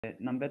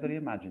Non vedo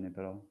l'immagine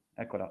però.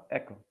 Eccola,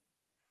 ecco.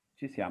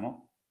 Ci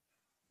siamo.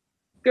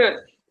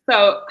 Good.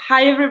 So,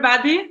 hi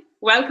everybody.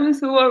 Welcome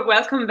to or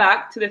welcome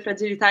back to the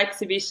Fragility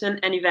exhibition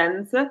and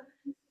events.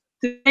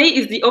 Today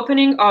is the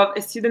opening of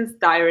A Student's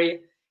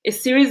Diary, a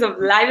series of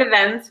live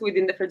events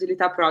within the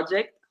Fragility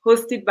project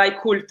hosted by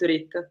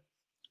Culturit.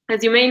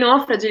 As you may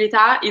know,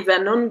 Fragility is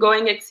an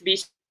ongoing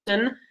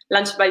exhibition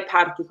launched by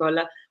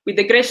Particle with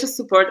the gracious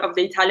support of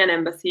the Italian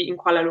Embassy in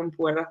Kuala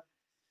Lumpur.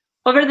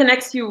 Over the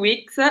next few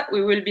weeks,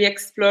 we will be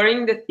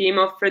exploring the theme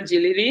of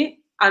fragility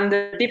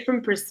under a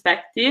different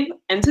perspective,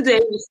 and today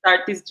we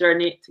start this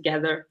journey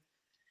together.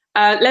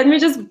 Let me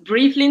just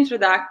briefly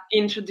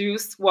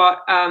introduce what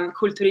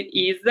Culturit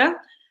is.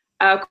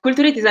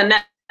 Culturit is a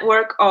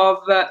network of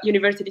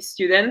university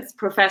students,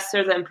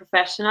 professors, and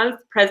professionals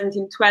present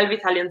in 12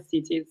 Italian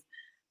cities.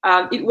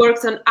 It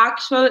works on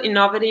actual,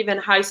 innovative,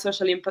 and high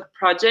social impact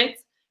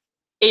projects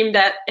aimed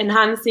at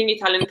enhancing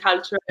Italian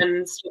culture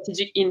and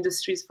strategic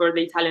industries for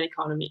the Italian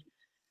economy.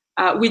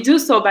 We do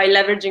so by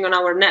leveraging on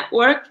our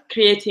network,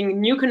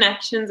 creating new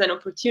connections and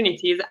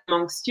opportunities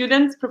among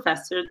students,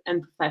 professors,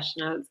 and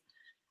professionals.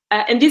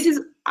 And this is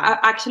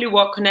actually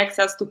what connects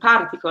us to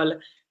Particle,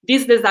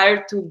 this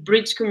desire to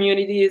bridge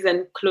communities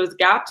and close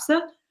gaps.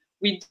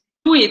 We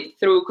do it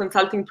through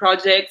consulting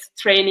projects,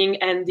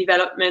 training, and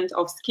development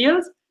of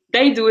skills.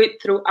 They do it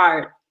through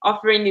art,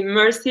 offering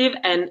immersive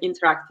and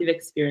interactive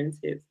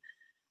experiences.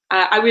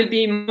 I will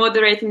be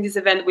moderating this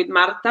event with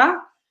Marta,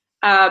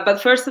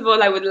 but first of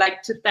all, I would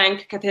like to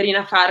thank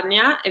Caterina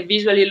Farnia, a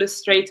visual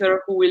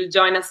illustrator who will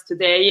join us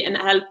today and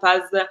help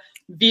us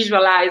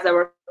visualize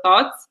our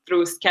thoughts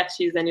through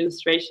sketches and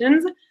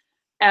illustrations.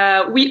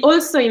 We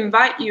also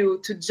invite you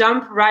to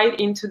jump right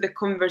into the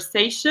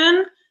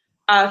conversation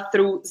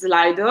through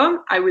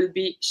Slido. I will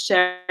be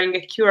sharing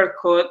a QR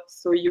code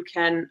so you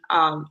can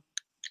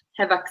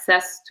have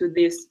access to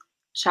this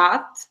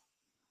chat.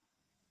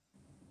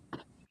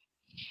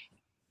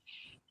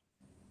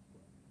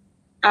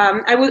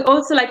 I would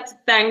also like to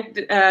thank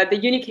the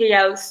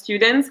UniKL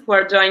students who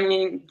are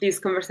joining this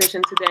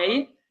conversation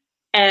today.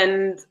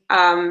 And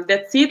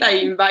that's it. I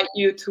invite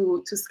you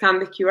to scan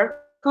the QR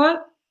code.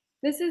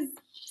 This is,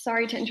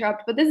 sorry to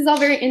interrupt, but this is all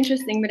very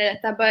interesting,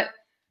 Benedetta, but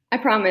I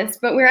promise.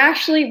 But what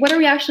are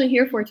we actually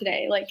here for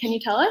today? Like, can you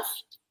tell us?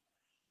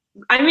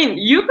 I mean,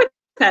 you could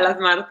tell us,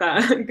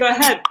 Marta. Go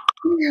ahead.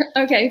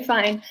 Okay,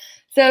 fine.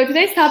 So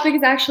today's topic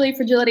is actually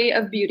fragility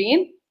of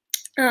beauty.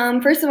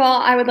 First of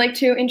all, I would like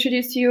to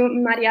introduce to you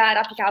Maria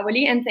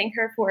Rapicavoli and thank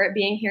her for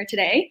being here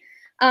today.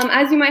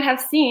 As you might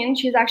have seen,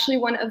 she's actually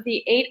one of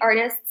the 8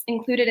 artists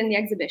included in the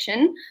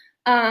exhibition.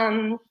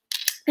 And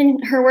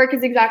her work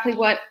is exactly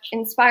what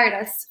inspired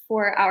us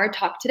for our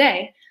talk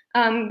today.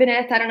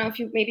 Benedetta, I don't know if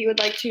you maybe would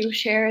like to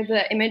share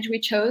the image we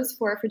chose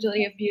for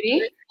Fragility of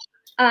Beauty.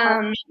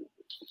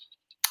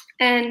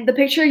 And the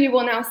picture you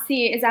will now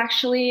see is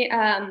actually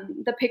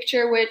the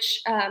picture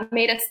which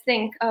made us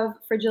think of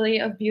Fragility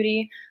of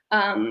Beauty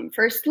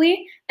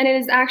firstly, and it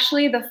is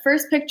actually the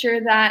first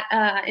picture that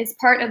is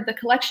part of the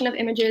collection of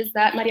images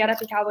that Maria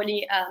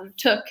Rapicavoli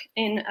took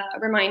in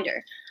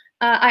Reminder.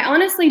 I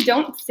honestly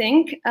don't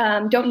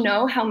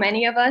know how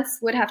many of us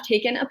would have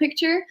taken a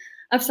picture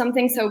of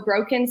something so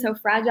broken, so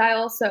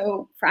fragile,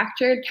 so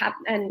fractured,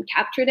 and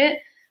captured it,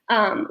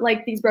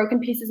 like these broken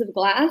pieces of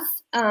glass.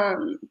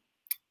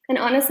 And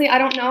honestly, I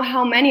don't know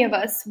how many of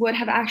us would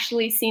have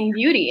actually seen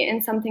beauty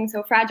in something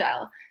so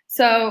fragile.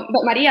 So,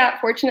 but Maria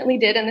fortunately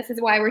did, and this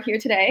is why we're here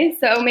today.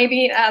 So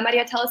maybe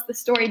Maria, tell us the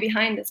story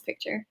behind this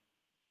picture.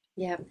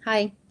 Yeah,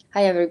 hi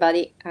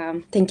everybody.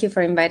 Thank you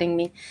for inviting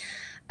me.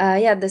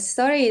 Yeah, the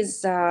story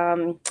is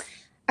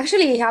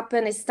actually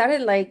it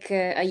started like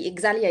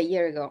exactly a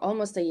year ago,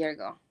 almost a year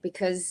ago,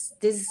 because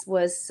this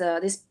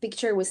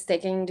picture was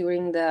taken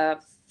during the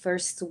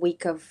first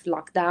week of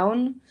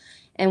lockdown.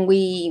 And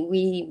we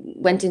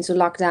went into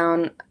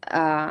lockdown,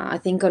 I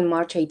think on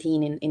March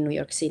 18 in New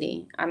York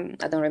City. I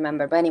don't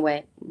remember, but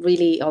anyway,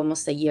 really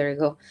almost a year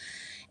ago.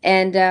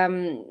 And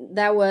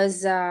that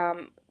was,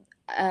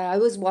 I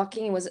was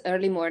walking, it was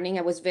early morning.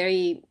 I was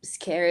very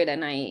scared,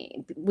 and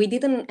we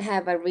didn't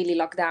have a really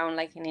lockdown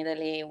like in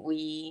Italy.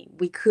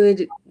 We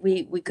could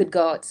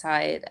go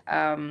outside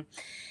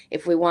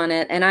if we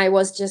wanted. And I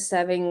was just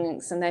having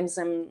sometimes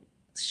some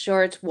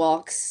short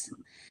walks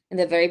in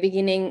the very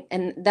beginning,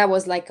 and that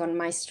was like on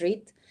my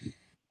street,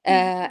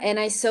 and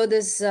I saw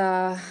this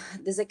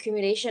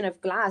accumulation of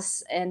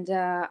glass, and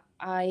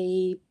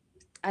I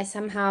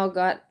somehow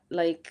got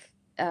like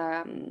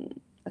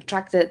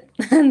attracted,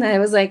 and I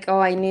was like, oh,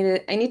 I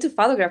need to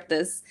photograph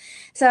this.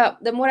 So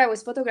the more I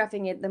was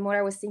photographing it, the more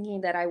I was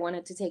thinking that I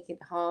wanted to take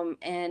it home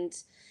and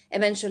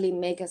eventually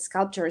make a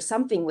sculpture or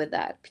something with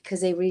that,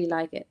 because I really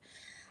like it.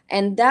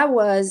 And that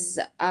was,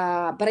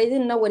 but I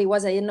didn't know what it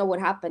was. I didn't know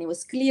what happened. It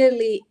was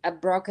clearly a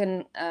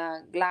broken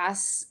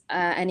glass,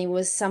 and it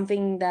was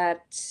something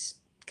that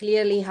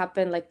clearly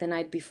happened like the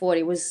night before.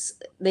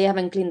 They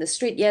haven't cleaned the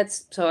street yet.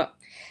 So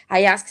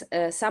I asked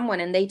someone,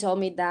 and they told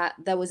me that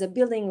there was a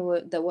building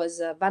that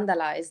was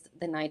vandalized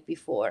the night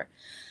before.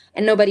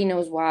 and nobody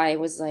knows why. It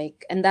was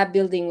like, and that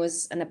building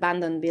was an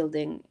abandoned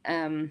building.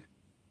 And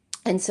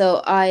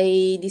so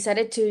I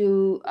decided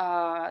to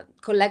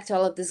collect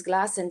all of this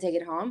glass and take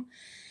it home.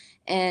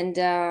 And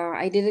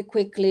I did it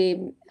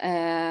quickly.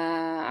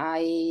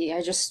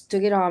 I just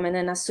took it home, and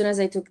then as soon as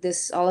I took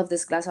all of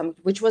this glass home,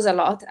 which was a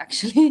lot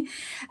actually,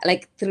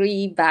 like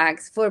 4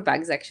 bags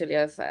actually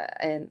of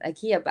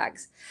IKEA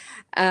bags.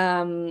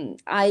 As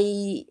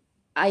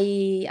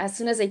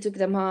soon as I took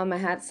them home, I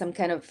had some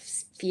kind of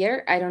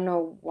fear. I don't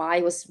know why.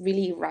 It was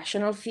really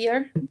irrational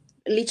fear.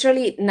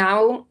 Literally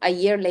now, a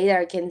year later,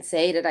 I can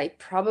say that I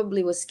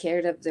probably was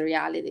scared of the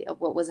reality of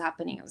what was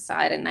happening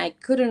outside, and I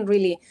couldn't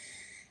really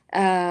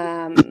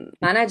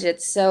manage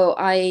it. So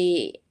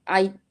I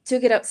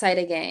took it outside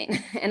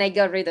again, and I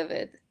got rid of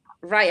it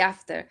right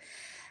after.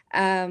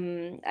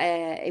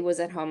 It was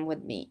at home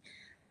with me.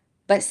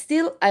 But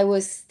still, I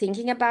was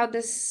thinking about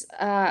this,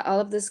 all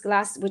of this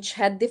glass, which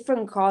had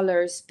different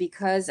colors,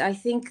 because I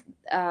think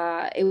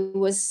it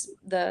was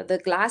the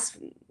glass.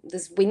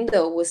 This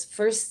window was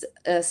first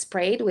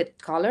sprayed with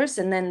colors,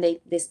 and then they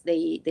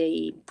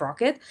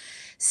broke it.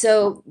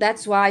 So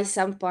that's why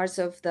some parts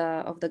of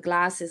the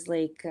glass is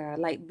like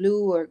light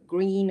blue or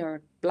green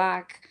or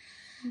black,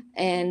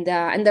 and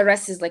the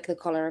rest is like the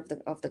color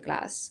of the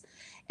glass.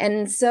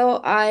 And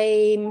so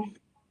I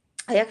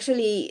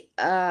actually,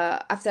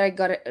 after I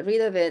got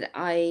rid of it,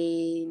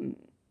 I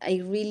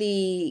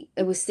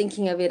was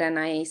thinking of it, and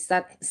I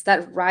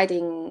start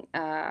writing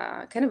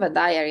kind of a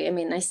diary. I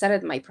mean, I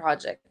started my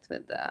project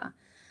with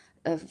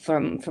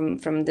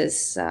from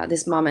this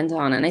moment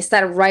on, and I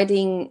started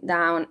writing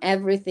down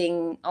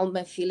everything, all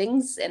my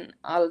feelings, and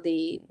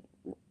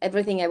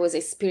everything I was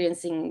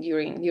experiencing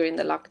during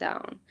the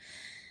lockdown,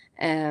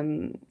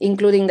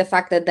 including the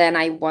fact that then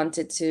I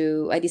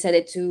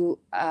decided to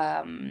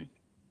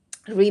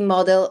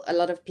remodel a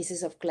lot of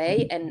pieces of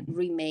clay and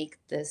remake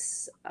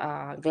this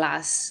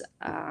glass.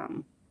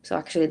 So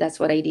actually, that's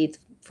what I did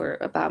for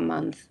about a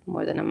month,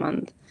 more than a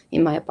month,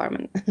 in my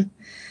apartment.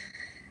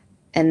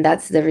 And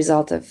that's the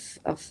result of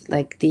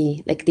like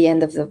the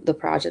end of the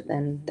project.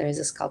 Then there is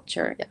a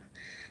sculpture, yeah,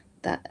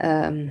 that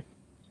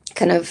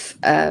kind of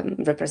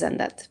represent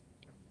that.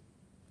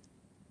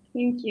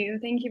 Thank you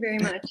very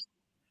much.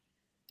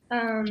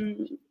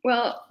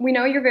 Well, we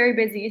know you're very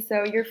busy,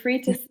 so you're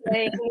free to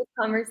stay in this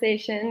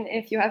conversation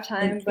if you have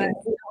time, but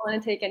we don't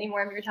want to take any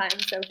more of your time,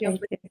 so feel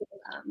free to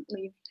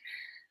leave.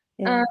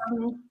 Yeah.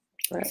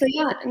 So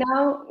yeah,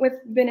 now with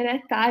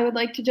Benedetta, I would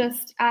like to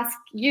just ask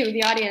you,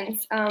 the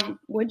audience,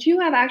 would you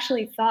have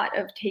actually thought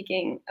of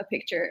taking a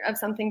picture of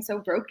something so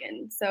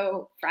broken,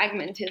 so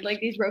fragmented, like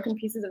these broken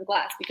pieces of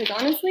glass? Because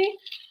honestly,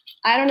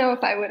 I don't know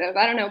if I would have.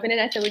 I don't know,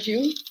 Benedetta, would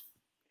you?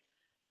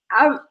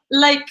 I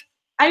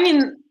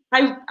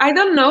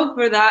don't know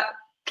for that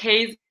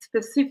case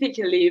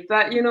specifically,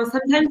 but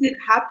sometimes it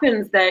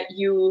happens that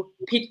you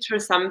picture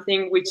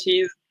something which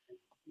is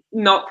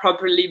not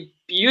properly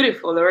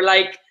beautiful, or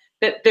like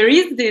that there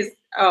is this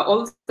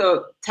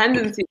also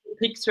tendency to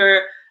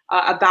picture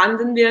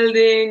abandoned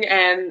building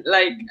and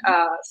like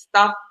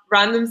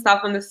random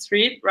stuff on the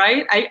street,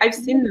 right? I've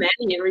seen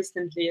many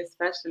recently,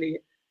 especially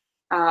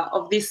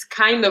of this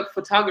kind of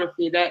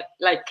photography that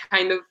like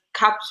kind of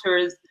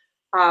captures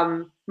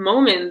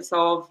moments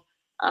of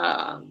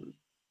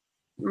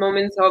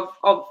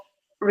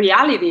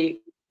reality,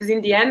 because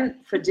in the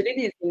end,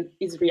 fragility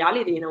is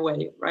reality in a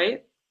way,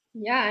 right?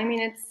 Yeah, I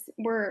mean,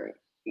 we're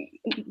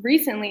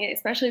recently,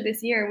 especially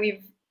this year,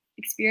 we've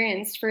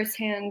experienced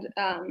firsthand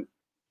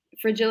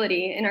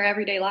fragility in our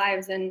everyday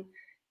lives, and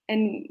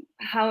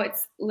how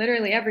it's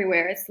literally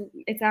everywhere.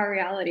 It's our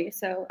reality.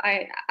 So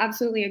I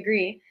absolutely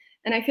agree.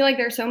 And I feel like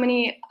there's so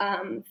many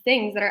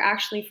things that are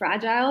actually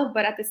fragile,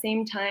 but at the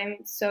same time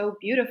so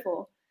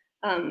beautiful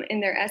in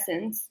their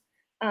essence.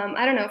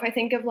 I don't know, if I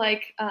think of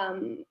like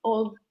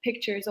old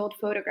pictures, old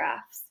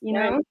photographs, you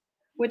know, Right.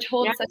 which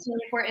hold such an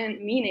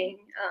important meaning,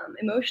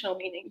 emotional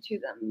meaning to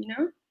them, you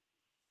know?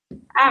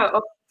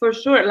 Oh, for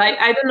sure. Like,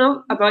 I don't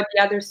know about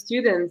the other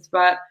students,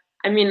 but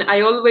I mean,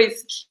 I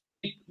always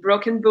keep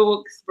broken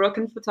books,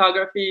 broken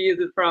photography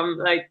from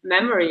like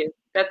memories.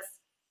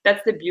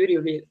 That's the beauty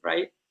of it,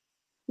 right?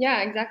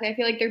 Yeah, exactly. I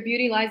feel like their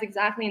beauty lies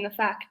exactly in the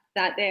fact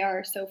that they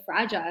are so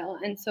fragile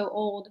and so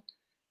old,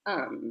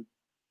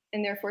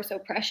 and therefore so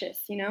precious,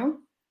 you know?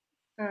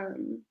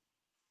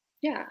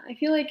 Yeah, I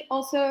feel like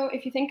also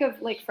if you think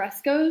of like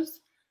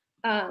frescoes,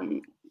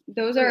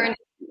 those are,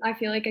 I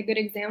feel like, a good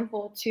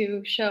example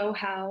to show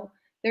how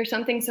there's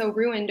something so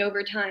ruined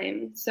over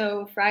time,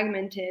 so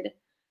fragmented,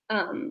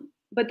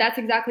 but that's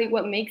exactly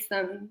what makes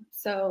them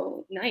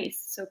so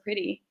nice, so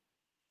pretty.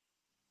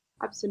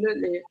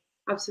 Absolutely,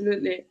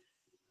 absolutely.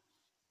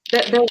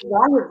 They're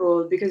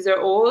valuable because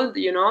they're old,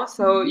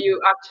 so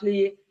you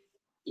actually,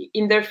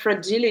 in their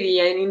fragility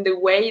and in the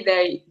way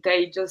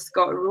they just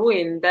got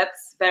ruined,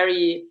 that's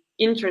very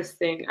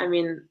interesting. I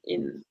mean,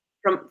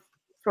 from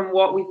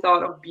what we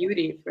thought of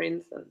beauty, for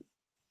instance.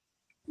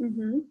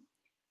 Mm-hmm.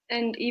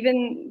 And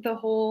even the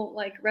whole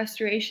like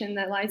restoration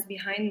that lies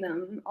behind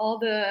them, all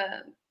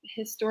the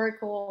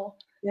historical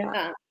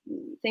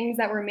things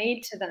that were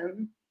made to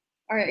them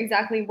are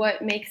exactly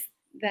what makes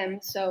them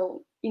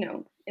so,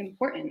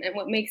 important and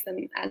what makes them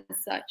as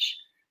such.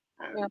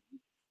 Yeah.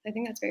 I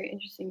think that's very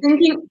interesting.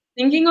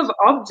 Thinking of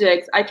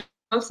objects, I can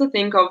also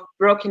think of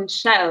broken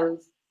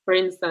shells, for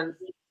instance.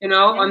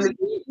 On the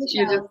beach,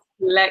 you just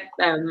collect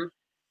them.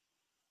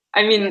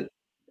 I mean,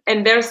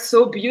 and they're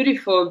so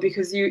beautiful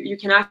because you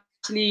can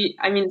actually,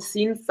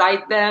 see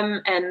inside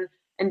them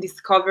and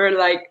discover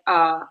like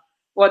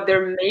what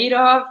they're made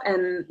of,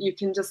 and you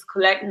can just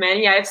collect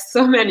many. I have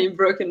so many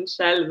broken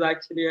shells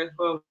actually at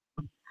home.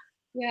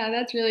 Yeah,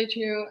 that's really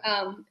true.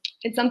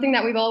 It's something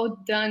that we've all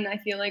done, I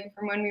feel like,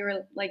 from when we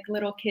were like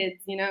little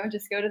kids,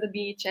 just go to the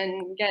beach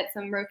and get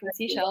some broken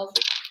seashells.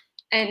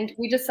 And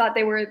we just thought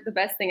they were the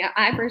best thing.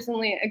 I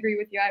personally agree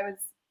with you. I was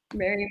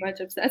very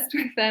much obsessed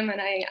with them,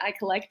 and I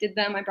collected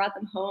them. I brought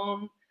them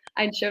home.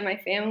 I'd show my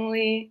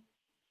family.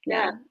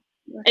 Yeah.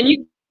 And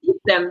you keep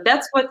them.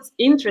 That's what's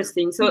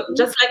interesting. So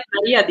just like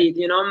Maria did,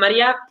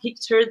 Maria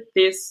pictured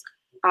this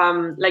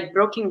like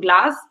broken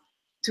glass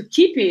to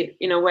keep it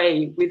in a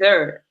way with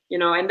her,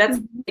 and that's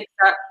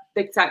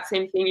the exact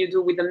same thing you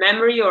do with a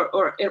memory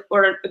or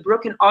a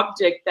broken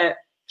object that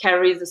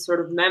carries a sort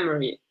of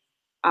memory,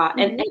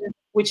 and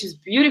which is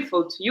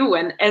beautiful to you.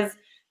 And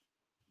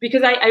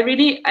because I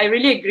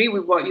really agree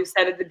with what you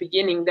said at the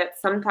beginning, that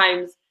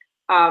sometimes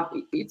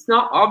it's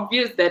not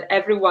obvious that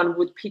everyone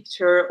would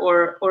picture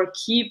or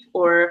keep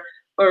or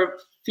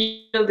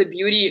feel the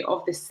beauty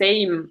of the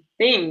same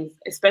things,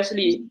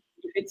 especially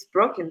if it's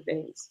broken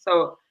things.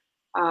 So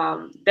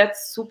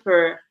that's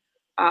super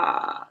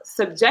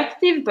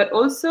subjective, but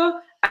also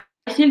I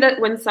feel that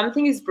when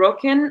something is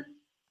broken,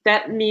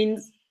 that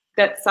means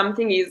that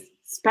something is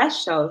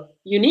special,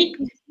 unique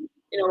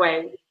in a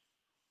way.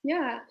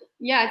 Yeah,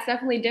 it's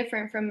definitely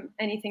different from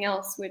anything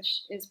else,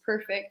 which is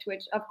perfect,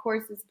 which of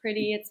course is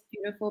pretty, it's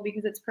beautiful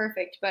because it's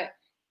perfect, but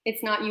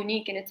it's not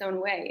unique in its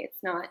own way.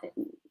 It's not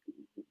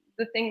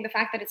the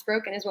fact that it's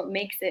broken is what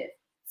makes it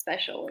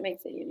special, what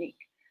makes it unique.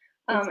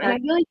 And I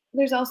feel like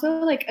there's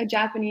also like a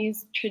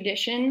Japanese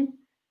tradition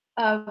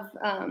of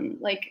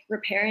like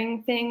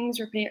repairing things,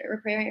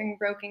 repairing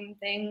broken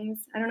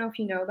things. I don't know if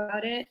you know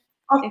about it.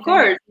 Of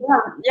course,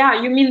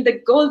 yeah. You mean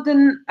the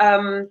golden?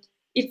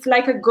 It's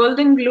like a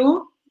golden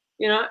glue,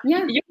 Yeah.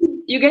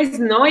 You guys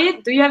know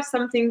it? Do you have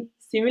something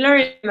similar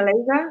in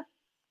Malaysia?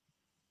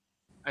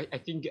 I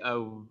think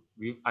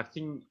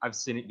I've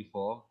seen it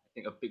before. I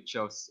think a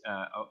picture of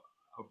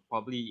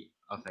probably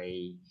of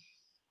a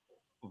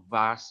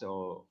vase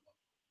or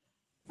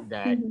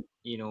that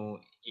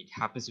it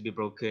happens to be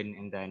broken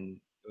and then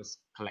it was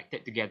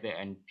collected together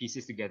and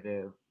pieces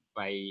together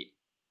by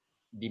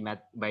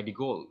the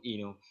goal.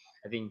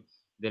 I think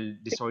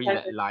the story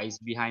that lies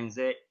behind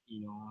it,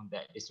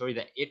 that the story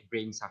that it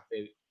brings after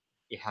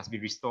it has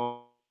been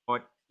restored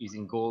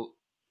using gold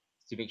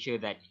to make sure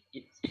that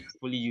it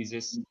fully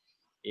uses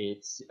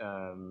its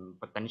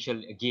potential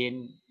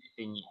again. I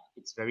think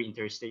it's very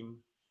interesting.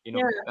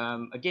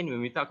 Again,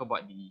 when we talk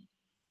about the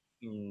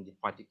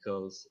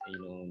particles,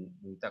 when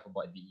we talk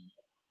about the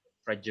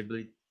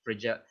fragility,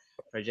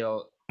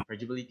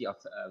 fragility of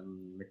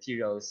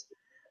materials.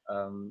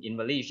 In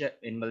Malaysia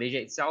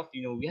itself,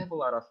 we have a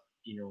lot of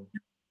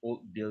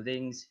old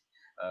buildings,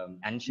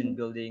 ancient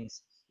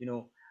buildings.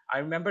 I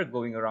remember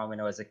going around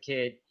when I was a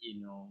kid.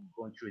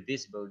 Going through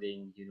this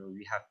building.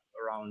 We have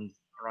around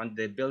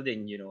the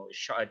building.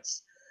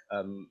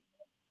 Um,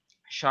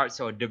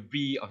 shards or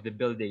debris of the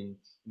building.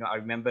 I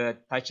remember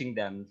touching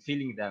them,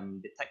 feeling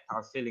them, the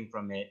tactile feeling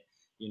from it.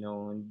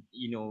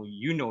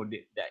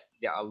 That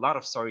there are a lot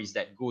of stories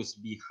that goes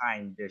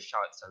behind the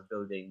shards of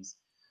buildings.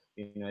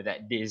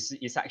 That this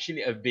is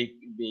actually a big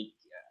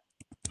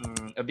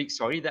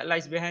story that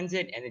lies behind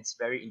it, and it's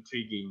very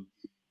intriguing.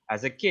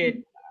 As a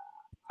kid,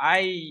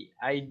 I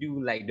do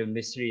like the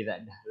mystery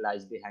that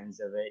lies behind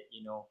of it.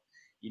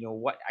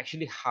 What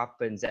actually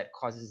happens that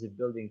causes a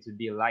building to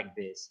be like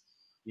this.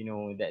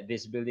 That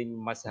this building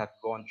must have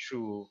gone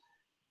through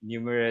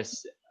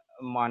numerous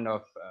amount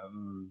of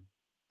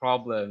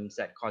problems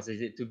that causes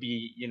it to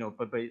be,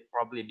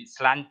 probably a bit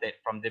slanted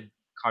from the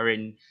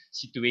current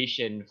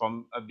situation,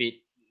 from a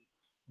bit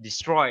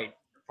destroyed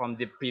from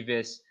the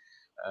previous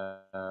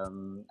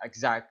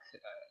exact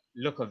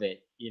look of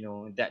it.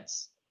 That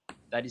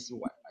is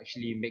what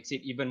actually makes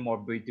it even more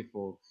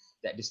beautiful.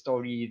 That the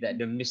story, that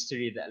the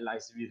mystery that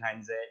lies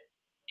behind it,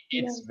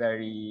 it's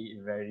very,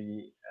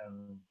 very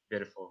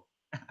beautiful.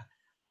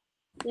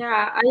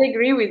 Yeah, I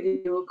agree with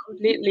you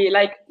completely.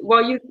 Like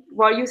what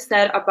you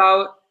said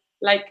about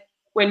like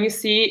when you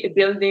see a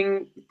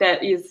building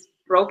that is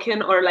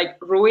broken or like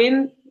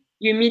ruined,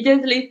 you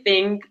immediately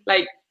think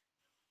like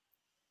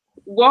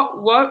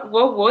what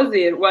was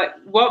it?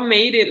 What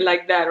made it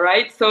like that,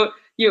 right? So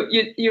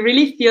you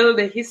really feel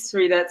the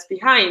history that's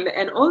behind,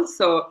 and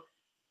also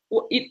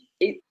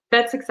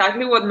that's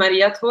exactly what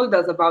Maria told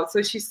us about.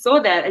 So she saw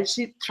that and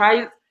she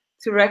tried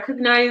to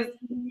recognize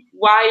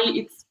why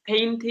it's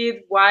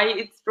painted, why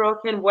it's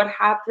broken, what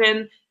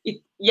happened.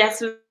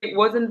 Yesterday it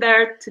wasn't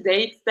there,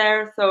 today it's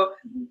there. So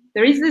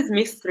there is this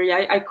mystery.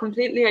 I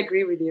completely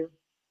agree with you.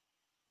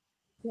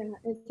 Yeah,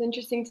 it's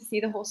interesting to see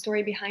the whole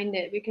story behind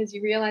it, because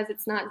you realize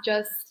it's not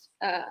just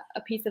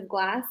a piece of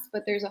glass,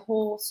 but there's a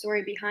whole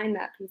story behind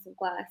that piece of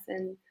glass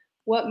and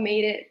what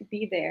made it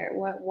be there.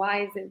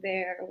 Why is it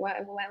there?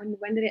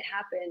 When did it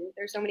happen?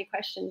 There's so many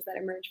questions that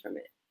emerge from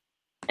it.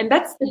 And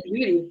that's the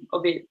beauty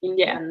of it in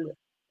the end.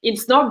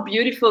 It's not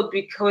beautiful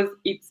because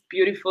it's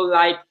beautiful,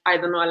 like, I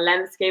don't know, a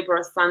landscape or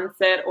a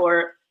sunset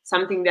or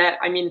something that,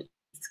 I mean,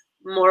 it's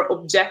more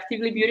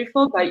objectively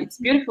beautiful, but it's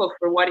beautiful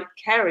for what it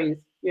carries,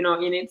 you know,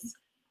 in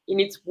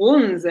its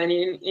wounds and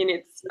in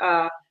its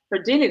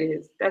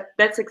fragilities.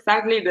 That's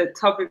exactly the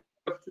topic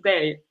of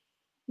today.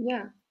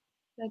 Yeah,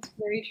 that's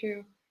very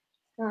true.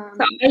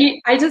 So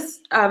I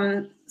just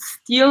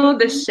steal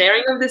the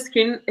sharing of the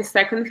screen a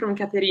second from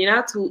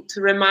Caterina to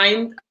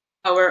remind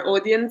our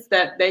audience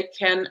that they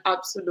can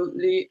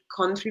absolutely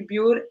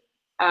contribute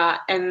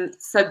and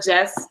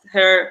suggest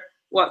her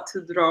what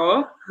to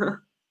draw.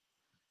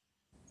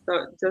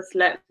 So just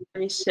let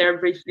me share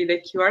briefly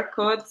the QR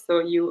code so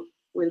you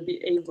will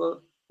be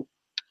able.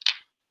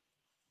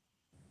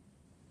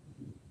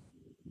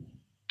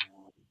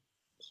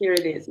 Here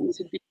it is. You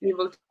should be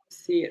able to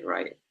see it,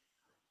 right?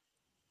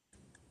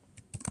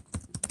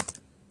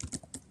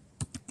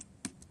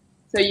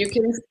 So you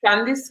can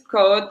scan this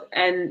code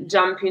and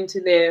jump into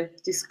the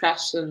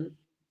discussion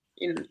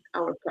in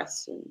our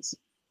questions.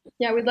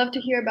 Yeah, we'd love to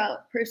hear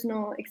about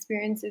personal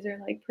experiences or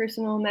like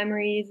personal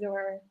memories,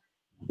 or,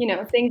 you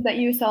know, things that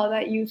you saw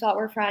that you thought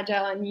were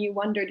fragile and you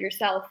wondered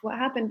yourself, what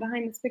happened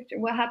behind this picture?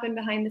 What happened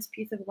behind this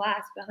piece of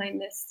glass,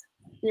 behind this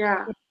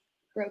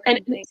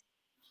broken thing?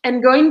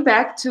 And going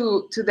back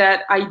to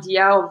that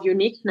idea of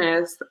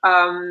uniqueness,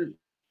 I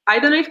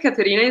don't know if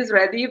Caterina is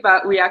ready,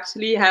 but we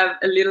actually have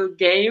a little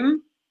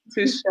game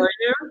to show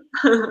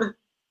you.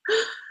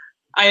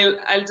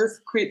 I'll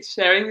just quit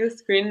sharing the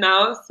screen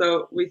now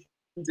so we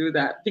can do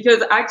that.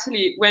 Because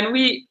actually, when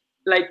we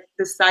like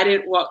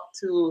decided what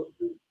to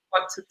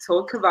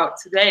talk about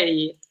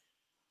today,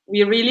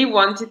 we really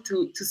wanted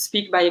to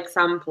speak by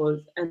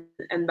examples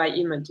and by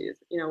images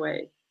in a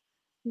way.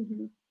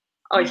 Mm-hmm.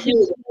 Oh, here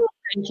we go.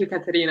 Thank you,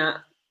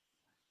 Caterina.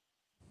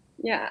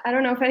 Yeah, I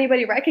don't know if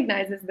anybody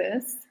recognizes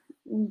this,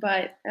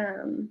 but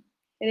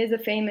it is a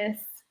famous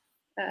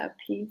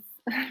piece,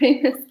 a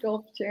famous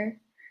sculpture.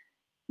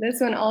 This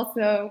one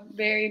also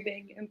very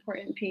big,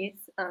 important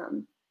piece.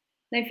 And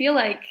I feel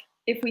like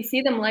if we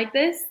see them like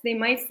this, they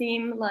might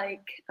seem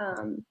like,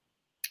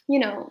 you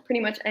know,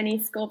 pretty much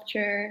any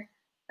sculpture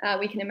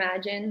we can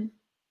imagine.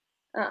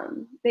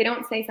 They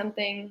don't say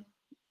something,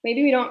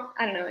 maybe we don't,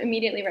 I don't know,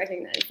 immediately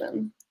recognize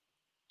them.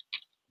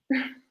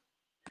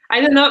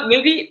 I don't know,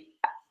 maybe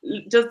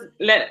just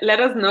let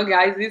us know,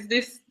 guys, is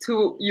this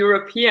too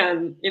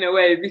European in a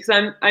way?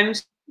 Because I'm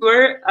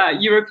sure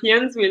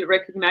Europeans will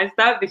recognize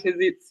that, because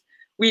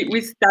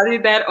we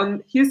studied that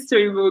on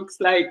history books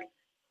like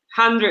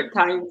 100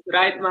 times,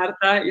 right,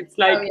 Marta? It's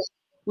like, oh, yeah,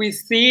 we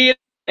see it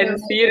and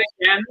see it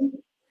again.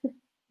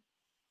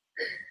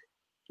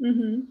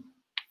 Mm-hmm.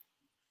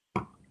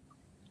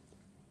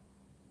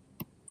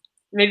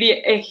 Maybe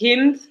a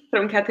hint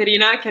from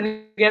Caterina. Can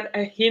you get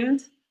a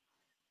hint?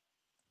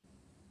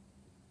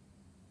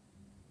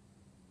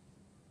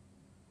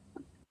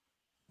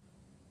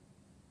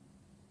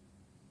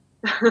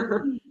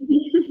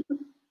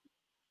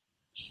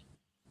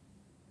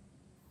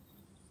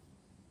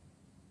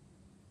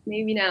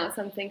 Maybe now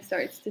something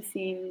starts to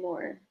seem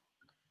more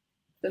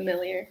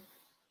familiar.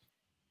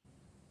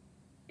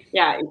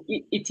 Yeah,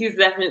 it is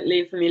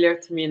definitely familiar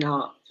to me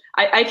now.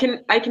 I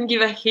can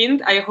give a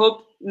hint. I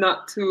hope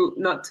not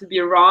to be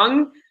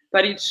wrong,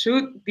 but it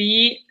should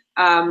be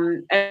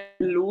at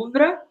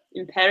Louvre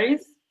in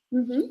Paris.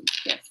 Mm-hmm.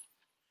 Yes.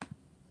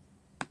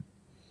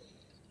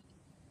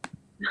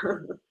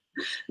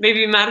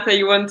 Maybe Marta,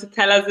 you want to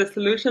tell us the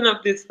solution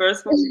of this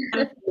first one,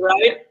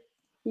 right?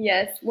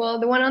 Yes. Well,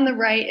 the one on the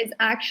right is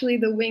actually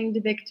the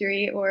Winged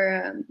Victory,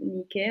 or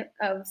Nike,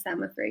 of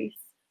Samothrace.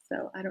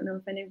 So I don't know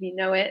if any of you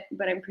know it,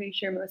 but I'm pretty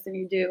sure most of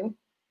you do.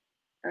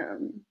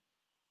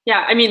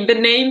 Yeah, I mean, the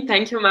name,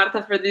 thank you,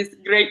 Marta, for this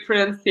great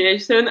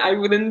pronunciation. I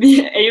wouldn't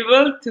be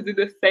able to do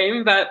the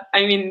same, but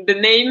I mean, the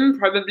name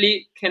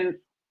probably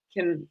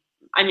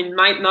I mean,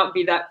 might not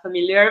be that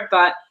familiar,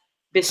 but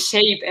the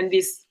shape and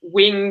these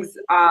wings,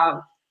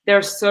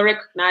 they're so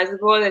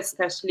recognizable,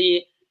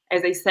 especially,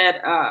 as I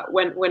said,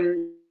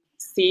 when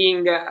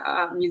seeing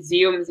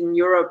museums in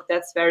Europe,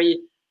 that's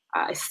very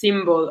a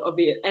symbol of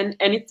it. And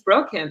it's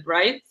broken,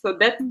 right? So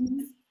that's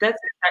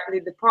exactly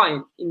the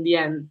point in the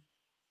end.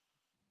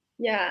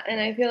 Yeah, and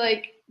I feel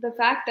like the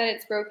fact that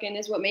it's broken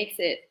is what makes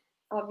it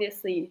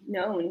obviously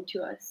known to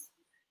us.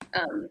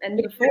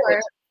 And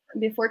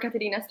before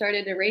Caterina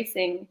started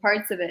erasing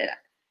parts of it,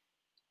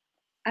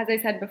 as I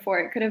said before,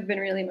 it could have been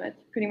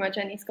pretty much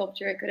any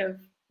sculpture. It could have,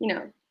 you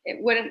know,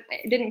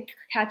 it didn't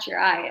catch your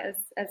eye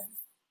as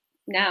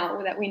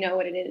now that we know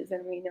what it is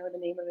and we know the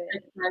name of it.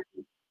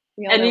 Exactly.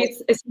 And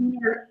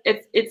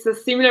it's a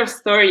similar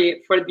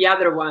story for the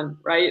other one,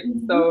 right?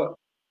 Mm-hmm. So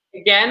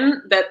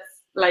again, that's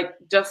like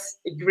just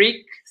a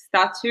Greek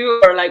statue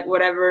or like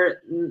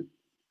whatever,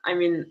 I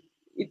mean,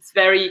 it's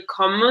very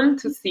common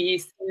to see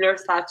similar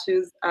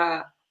statues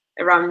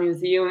around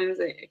museums,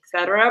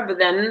 etc. But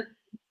then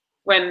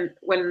when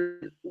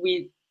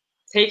we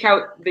take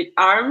out the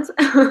arms,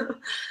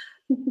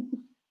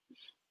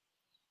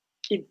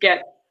 it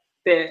gets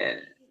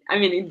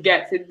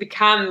it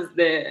becomes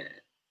the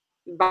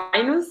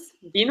Venus,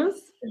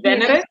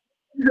 Venere,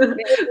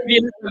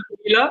 Venus of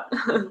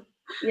Milo.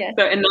 Yes.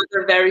 So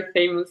another very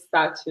famous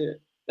statue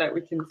that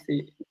we can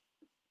see.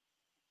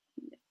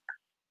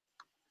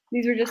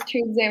 These are just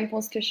 2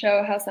 examples to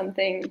show how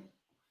something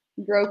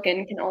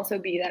broken can also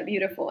be that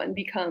beautiful and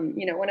become,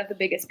 you know, one of the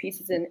biggest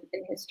pieces in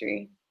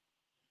history.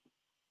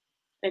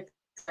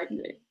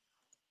 Exactly.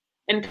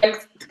 And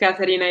thanks to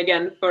Caterina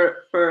again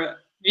for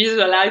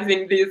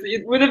visualizing this.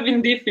 It would have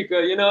been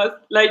difficult, you know,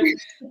 like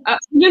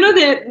you know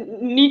the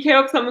Nike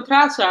of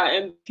Samothracia,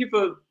 and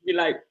people be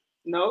like,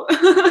 no,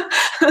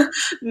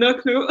 no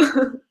clue.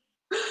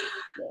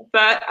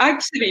 But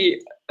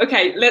actually,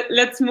 okay,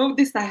 let's move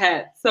this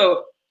ahead.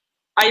 So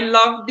I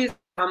love these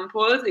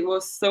examples. It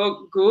was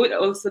so good.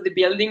 Also the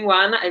building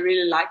one, I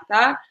really like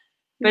that.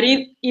 But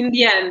in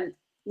the end,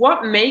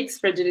 what makes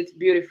Fragility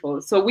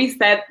beautiful? So we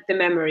said the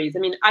memories. I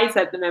mean, I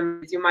said the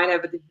memories. You might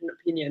have a different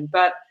opinion,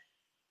 but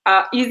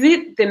is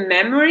it the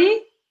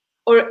memory,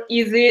 or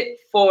is it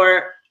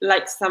for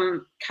like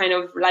some kind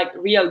of like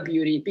real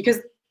beauty? Because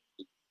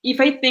if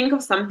I think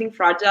of something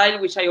fragile,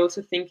 which I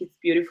also think it's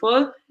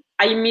beautiful,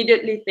 I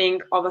immediately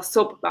think of a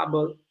soap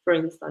bubble, for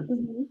instance.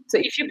 So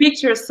if you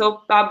picture a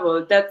soap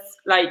bubble, that's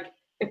like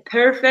a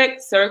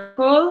perfect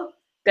circle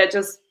that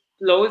just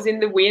blows in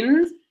the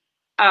wind.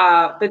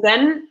 But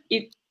then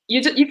you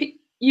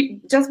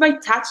just by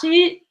touching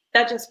it,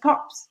 that just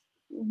pops.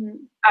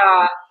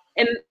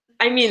 And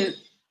I mean,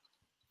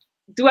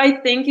 do I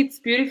think it's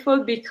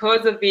beautiful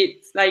because of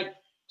its like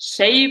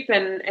shape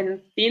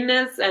and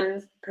thinness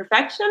and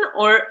perfection,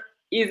 or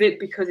is it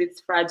because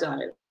it's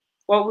fragile?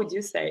 What would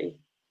you say?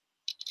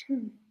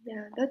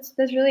 Yeah, that's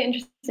really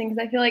interesting, because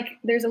I feel like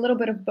there's a little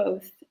bit of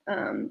both.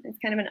 It's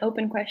kind of an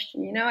open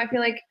question, you know. I feel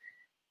like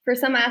for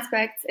some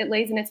aspects it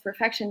lays in its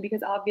perfection,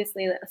 because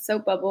obviously a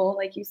soap bubble,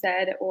 like you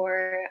said,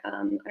 or I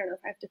don't know if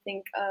I have to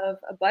think of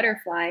a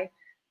butterfly,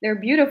 they're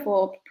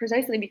beautiful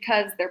precisely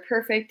because they're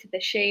perfect,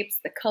 the shapes,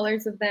 the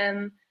colors of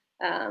them,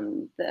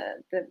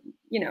 the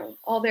you know,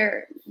 all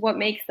their, what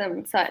makes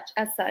them such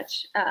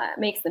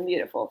makes them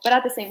beautiful. But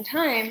at the same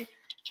time,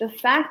 the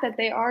fact that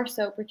they are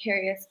so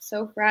precarious,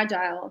 so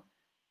fragile,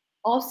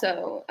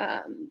 also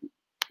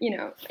you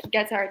know,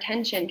 gets our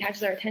attention,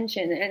 catches our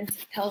attention, and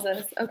tells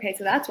us, okay,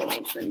 so that's what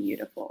makes them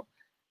beautiful.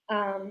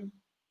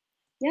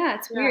 Yeah,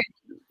 it's weird,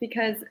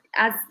 because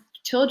as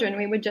children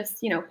we would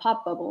just, you know,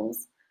 pop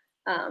bubbles,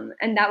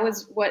 and that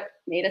was what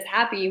made us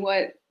happy,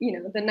 what, you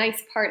know, the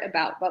nice part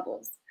about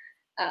bubbles.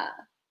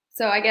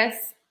 So I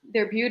guess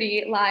their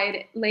beauty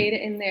laid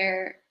in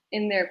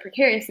their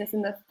precariousness,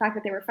 and the fact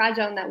that they were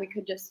fragile and that we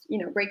could just, you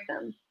know, break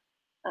them.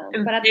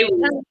 But at the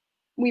same time,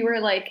 we were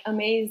like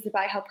amazed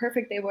by how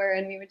perfect they were,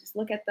 and we would just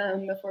look at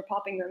them before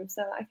popping them.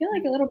 So I feel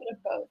like a little bit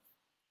of both.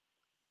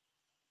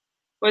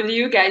 What do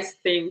you guys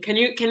think? Can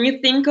you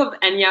think of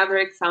any other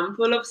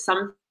example of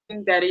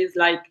something that is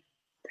like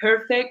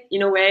perfect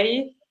in a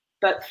way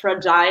but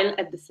fragile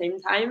at the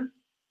same time?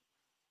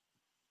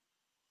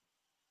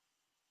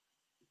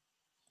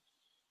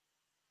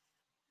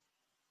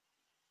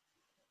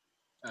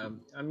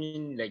 I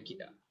mean, like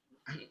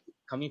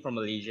coming from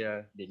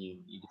Malaysia, then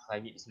the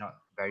climate is not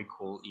very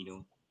cold, you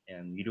know,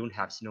 and you don't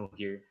have snow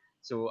here.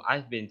 So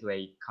I've been to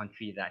a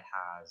country that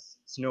has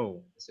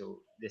snow, so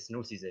the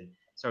snow season.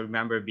 So I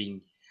remember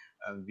being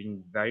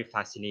very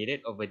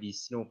fascinated over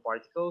these snow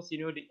particles. You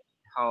know,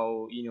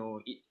 how, you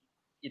know,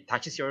 it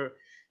touches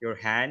your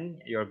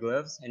hand, your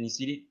gloves, and you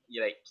see it,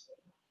 you like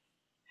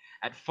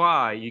at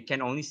far you can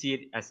only see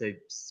it as a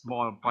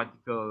small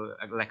particle,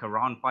 like a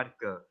round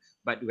particle,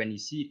 but when you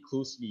see it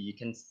closely you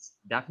can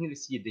definitely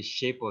see the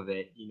shape of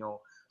it, you know,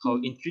 how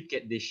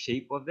intricate the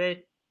shape of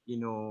it, you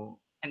know,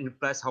 and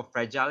plus how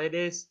fragile it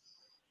is.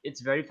 It's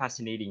very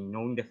fascinating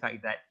knowing the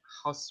fact that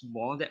how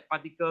small that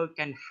particle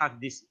can have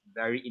this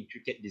very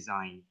intricate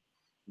design.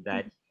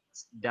 That's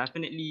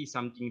definitely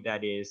something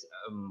that is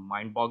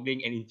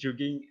mind-boggling and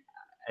intriguing,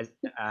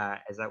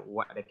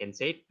 what I can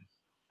say.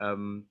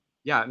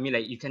 Yeah, I mean,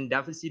 like you can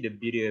definitely see the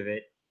beauty of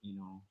it, you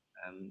know,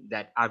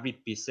 that every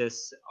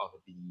pieces of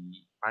the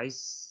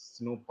ice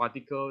snow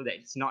particle, that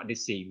it's not the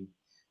same,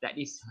 that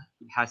is,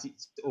 it has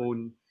its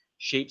own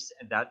shapes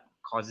that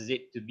causes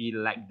it to be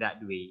like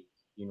that way,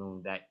 you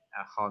know, that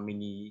how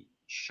many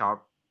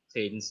sharp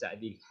fins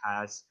that it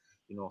has,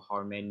 you know,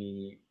 how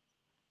many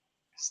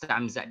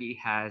stems that it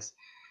has,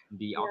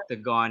 the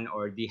octagon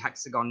or the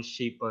hexagon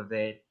shape of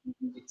it.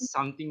 It's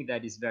something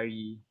that is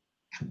very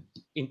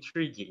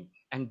intriguing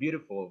and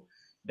beautiful,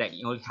 that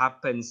it only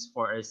happens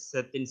for a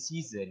certain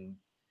season,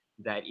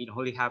 that it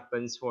only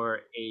happens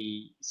for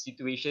a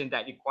situation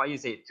that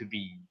requires it to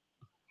be,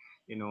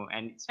 you know,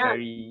 and it's Yeah.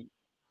 very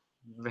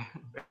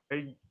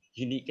very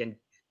unique and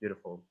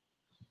beautiful.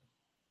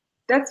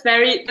 That's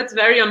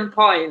very on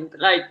point.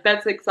 Like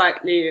that's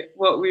exactly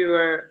what we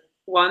were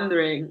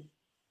wondering.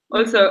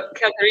 Also,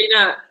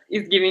 Caterina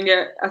is giving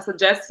a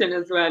suggestion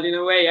as well, in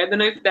a way. I don't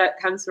know if that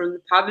comes from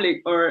the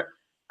public or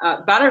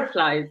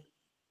butterflies.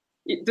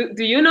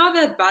 Do you know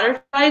that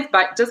butterflies,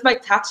 just by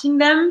touching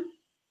them,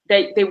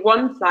 they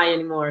won't fly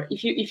anymore.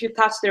 If you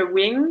touch their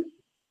wing,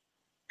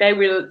 they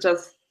will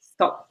just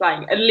stop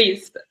flying. At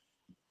least,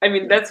 I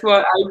mean, that's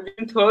what I've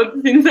been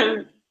told since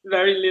I'm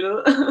very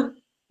little.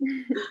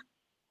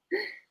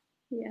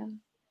 Yeah.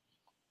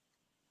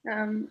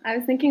 I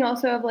was thinking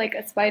also of like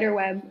a spider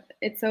web.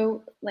 It's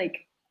so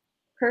like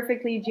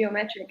perfectly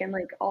geometric and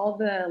like all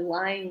the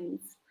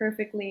lines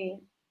perfectly,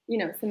 you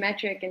know,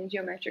 symmetric and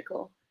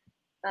geometrical.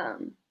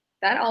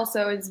 That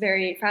also is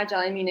very fragile.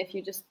 I mean, if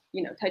you just,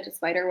 you know, touch a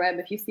spider web,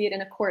 if you see it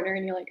in a corner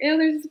and you're like, oh,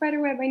 there's a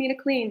spider web, I need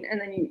to clean, and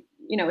then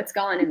you know, it's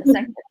gone in a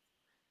second.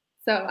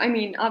 So, I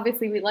mean,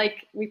 obviously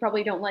we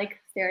probably don't like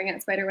staring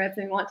at spider webs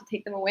and we want to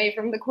take them away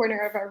from the corner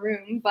of our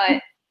room,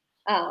 but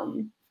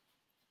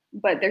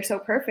they're so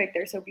perfect,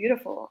 they're so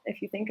beautiful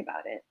if you think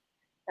about it.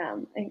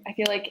 I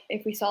feel like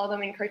if we saw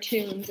them in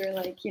cartoons or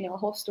like, you know, a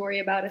whole story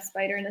about a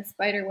spider and a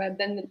spider web,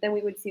 then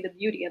we would see the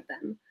beauty of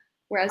them.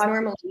 Whereas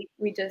normally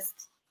we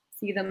just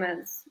see them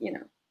as, you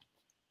know,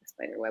 a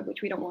spider web,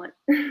 which we don't want.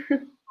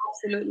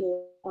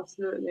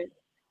 Absolutely.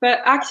 But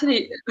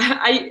actually,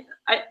 I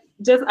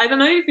don't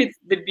know if it's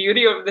the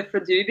beauty of the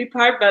fragility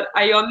part, but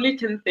I only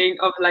can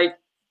think of like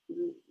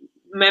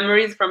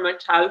memories from my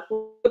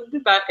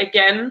childhood. But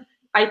again,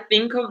 I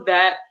think of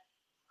that,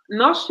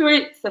 not sure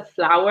it's a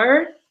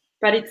flower,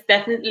 but it's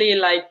definitely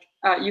like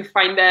you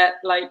find that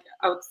like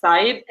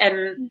outside,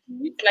 and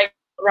it's like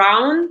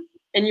round,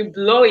 and you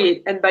blow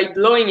it, and by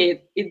blowing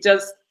it, it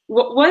just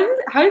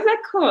how is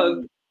that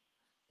called? I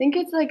think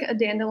it's like a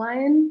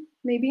dandelion,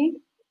 maybe.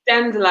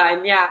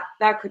 Dandelion, yeah,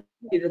 that could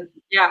be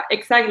yeah,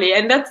 exactly,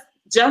 and that's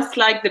just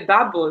like the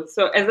bubble.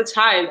 So as a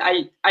child,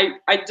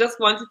 I just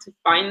wanted to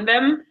find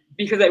them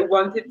because I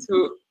wanted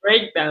to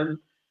break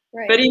them,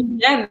 right. But in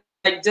the end,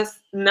 like just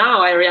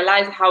now, I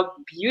realize how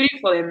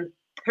beautiful and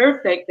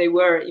perfect they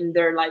were in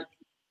their like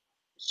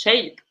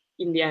shape.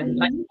 In the end,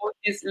 like all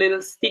these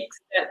little sticks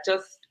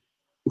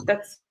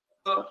that's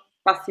so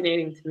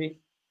fascinating to me.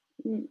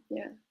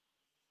 Yeah.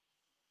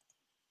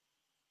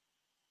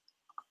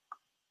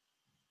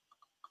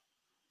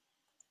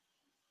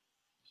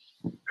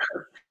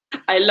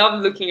 I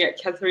love looking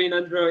at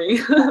Caterina drawing.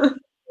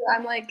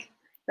 I'm like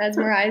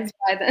mesmerized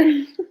by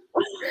them.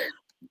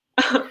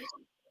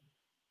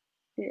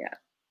 Yeah.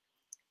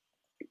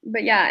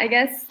 But yeah, I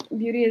guess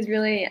beauty is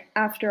really,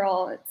 after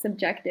all, it's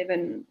subjective,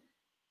 and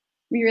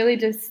we really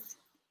just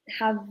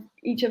have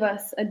each of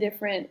us a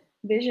different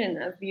vision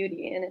of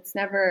beauty, and it's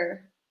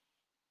never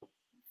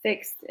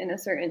fixed in a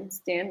certain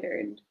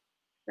standard,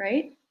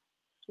 right?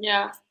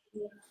 Yeah.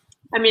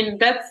 I mean,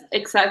 that's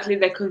exactly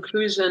the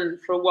conclusion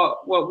for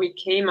what we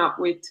came up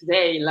with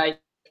today. Like,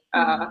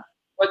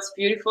 what's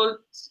beautiful.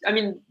 I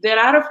mean, there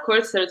are, of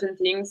course, certain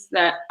things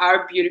that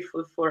are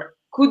beautiful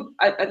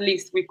at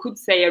least we could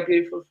say are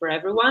beautiful for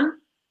everyone.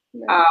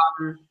 Right.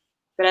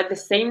 But at the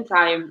same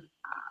time,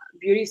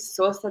 beauty is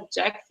so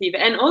subjective.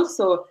 And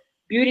also,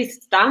 beauty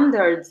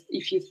standards,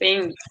 if you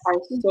think,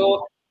 are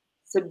so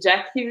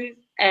subjective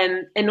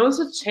and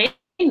also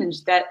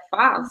change that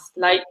fast.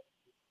 Like,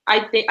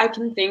 I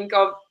can think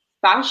of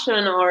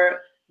fashion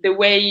or the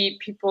way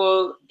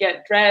people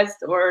get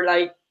dressed or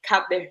like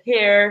cut their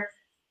hair.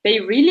 They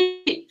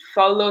really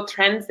follow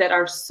trends that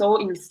are so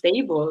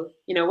unstable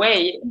in a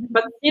way,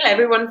 but still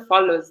everyone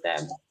follows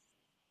them.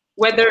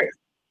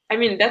 I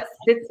mean, that's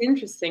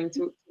interesting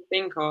to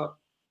think of.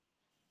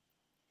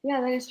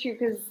 Yeah, that is true,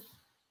 because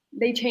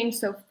they change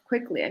so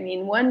quickly. I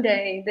mean, one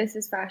day this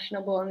is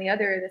fashionable and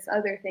this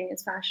other thing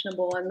is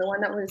fashionable, and the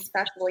one that was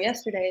fashionable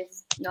yesterday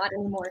is not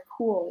anymore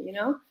cool, you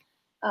know?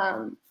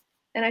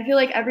 And I feel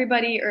like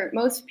everybody, or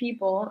most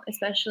people,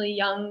 especially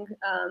young,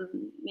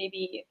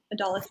 maybe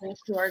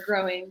adolescents who are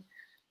growing,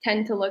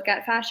 tend to look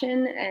at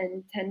fashion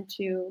and tend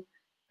to,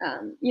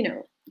 you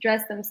know,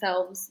 dress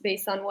themselves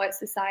based on what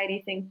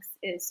society thinks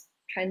is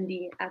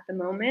trendy at the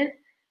moment.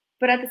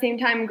 But at the same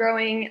time,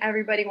 growing,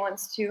 everybody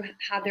wants to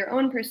have their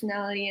own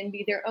personality and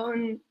be their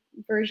own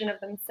version of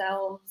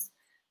themselves,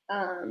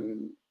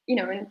 you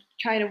know, and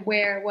try to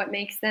wear what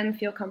makes them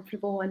feel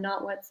comfortable and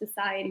not what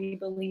society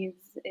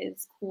believes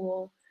is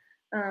cool.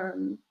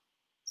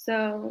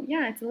 So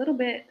yeah, it's a little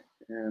bit,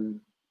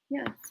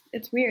 yeah,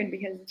 it's weird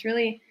because it's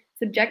really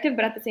subjective,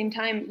 but at the same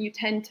time, you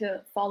tend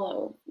to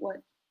follow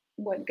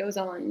what goes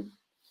on.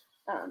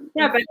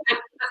 Yeah, but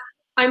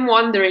I'm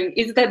wondering,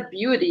 is that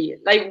beauty?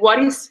 Like, what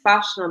is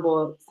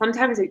fashionable?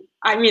 Sometimes,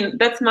 I mean,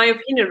 that's my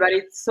opinion, but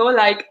it's so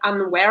like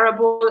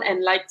unwearable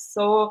and like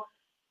so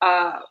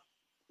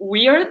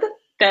weird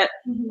that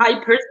I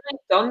personally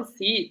don't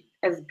see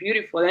it as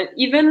beautiful. And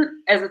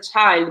even as a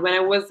child, when I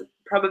was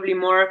probably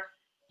more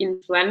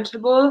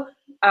influenceable,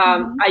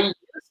 I used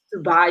to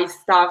buy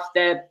stuff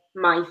that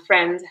my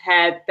friends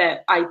had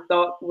that I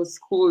thought was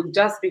cool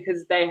just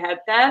because they had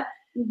that.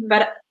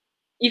 But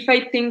if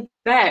I think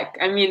back,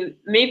 I mean,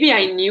 maybe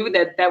I knew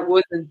that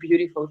wasn't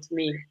beautiful to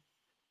me.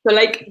 So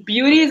like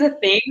beauty is a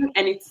thing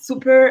and it's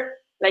super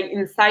like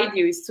inside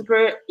you is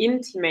super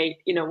intimate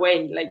in a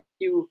way, like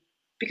you,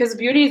 because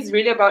beauty is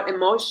really about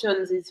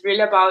emotions. It's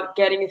really about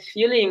getting a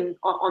feeling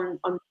on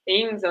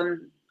things,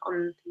 on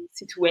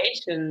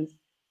situations.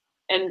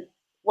 And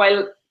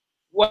while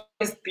what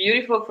is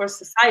beautiful for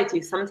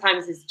society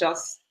sometimes is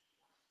just,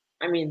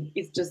 I mean,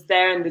 it's just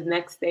there and the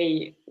next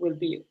day will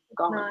be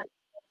gone. Not,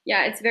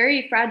 yeah, it's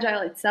very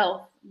fragile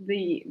itself,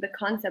 the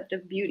concept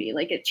of beauty.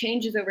 Like it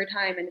changes over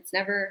time and it's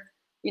never,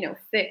 you know,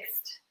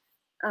 fixed.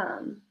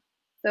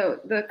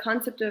 So the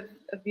concept of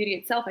beauty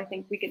itself, I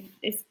think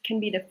can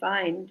be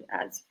defined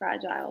as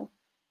fragile.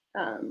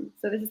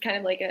 So this is kind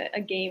of like a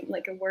game,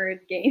 like a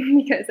word game,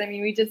 because I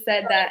mean, we just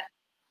said that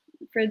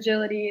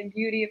fragility and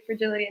beauty of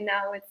fragility, and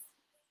now it's,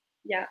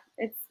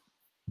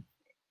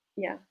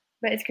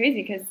 but it's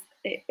crazy because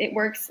it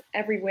works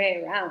every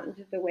way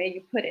around the way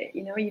you put it.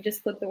 You know, you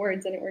just flip the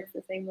words and it works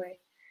the same way.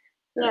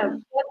 Yeah,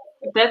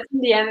 that's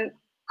in the end,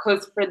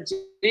 because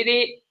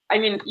fragility, I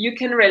mean, you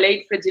can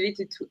relate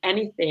fragility to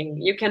anything.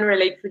 You can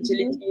relate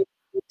fragility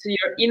to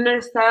your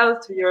inner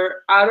self, to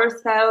your outer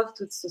self,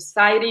 to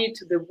society,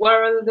 to the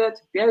world, to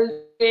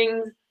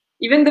buildings.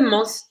 Even the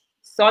most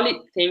solid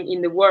thing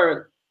in the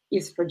world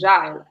is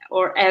fragile.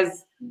 Or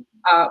as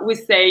we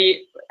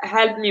say,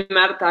 help me,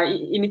 Marta,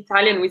 in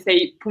Italian we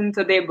say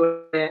punto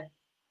debole.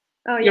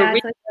 Oh, yeah,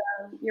 it's like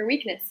your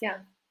weakness, yeah.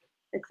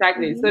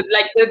 Exactly. So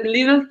like the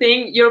little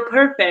thing, you're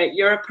perfect.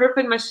 You're a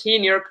perfect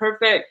machine. You're a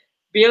perfect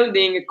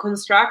building,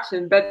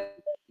 construction, but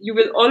you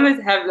will always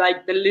have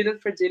like the little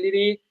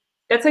fragility.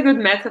 That's a good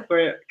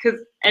metaphor because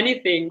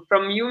anything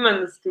from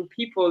humans to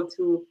people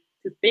to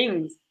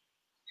things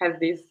have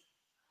this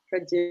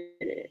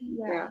fragility.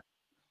 Yeah.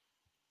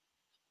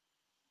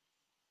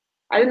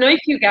 I don't know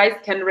if you guys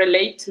can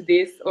relate to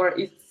this or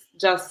it's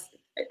just,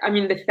 I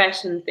mean, the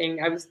fashion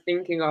thing I was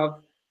thinking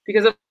of,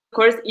 because of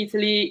course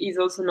Italy is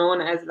also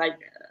known as like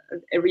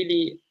a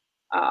really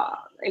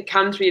a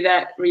country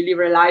that really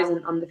relies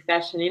on the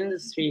fashion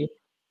industry,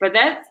 but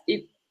that's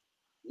it,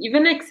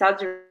 even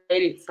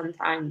exaggerated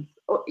sometimes,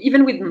 or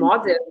even with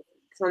models.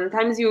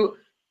 Sometimes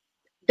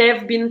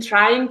they've been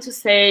trying to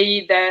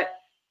say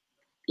that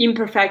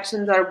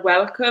imperfections are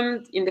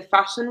welcomed in the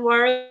fashion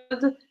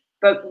world,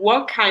 but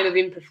what kind of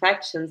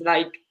imperfections?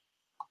 Like,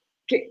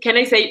 can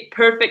I say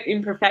perfect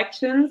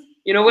imperfections?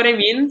 You know what I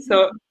mean?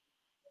 So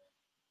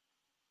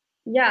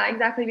yeah,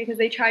 exactly, because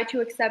they try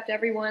to accept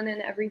everyone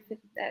and everything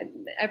that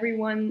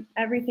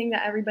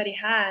everybody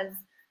has,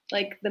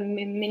 like the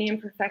mini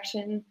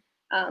imperfection.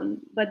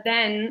 But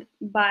then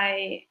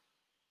by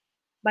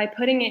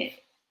putting it,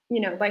 you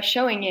know, by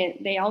showing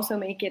it, they also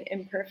make it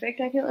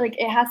imperfect. I feel like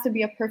it has to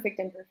be a perfect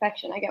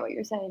imperfection. I get what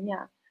you're saying.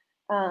 Yeah.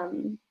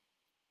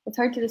 It's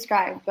hard to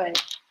describe, but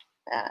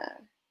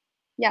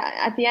yeah,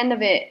 at the end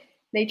of it,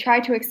 they try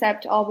to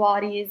accept all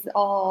bodies,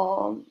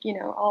 all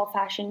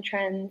fashion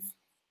trends,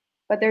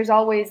 but there's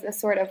always a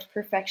sort of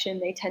perfection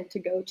they tend to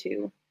go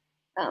to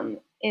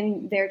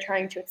in their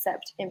trying to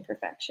accept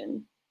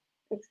imperfection.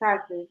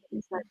 exactly.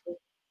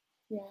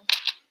 Yeah.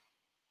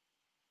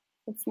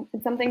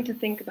 It's something to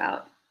think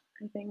about.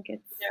 I think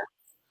it's. Yeah.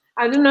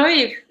 I don't know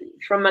if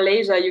from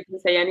Malaysia you can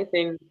say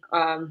anything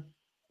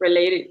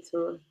related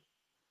to,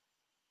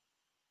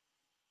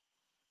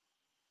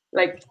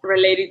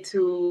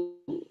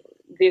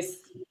 this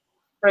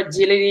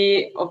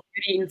fragility of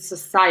beauty in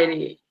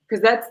society,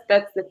 because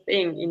that's the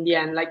thing in the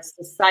end. Like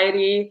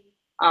society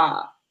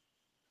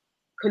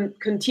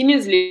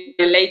continuously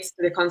relates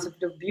to the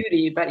concept of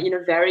beauty, but in a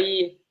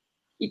very,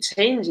 it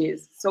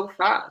changes so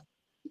fast.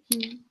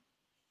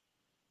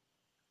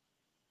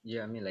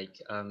 Yeah, I mean, like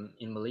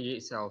in Malaysia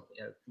itself,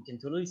 you can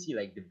totally see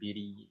like the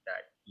beauty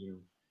that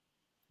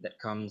that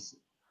comes,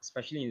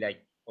 especially in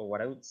like, or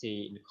what I would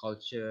say, in the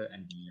culture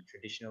and the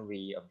traditional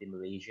way of the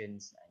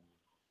Malaysians and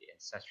the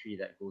ancestry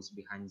that goes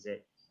behind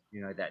it.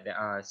 That there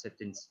are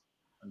certain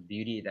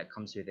beauty that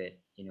comes with it.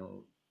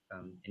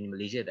 In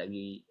Malaysia, that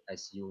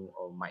as you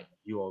might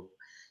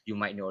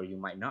know or you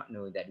might not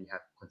know, that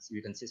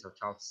we consist of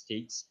 12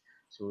 states.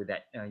 So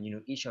that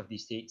each of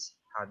these states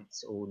have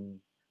its own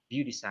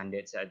beauty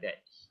standards, that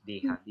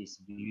they have this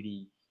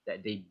beauty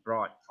that they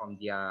brought from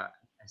their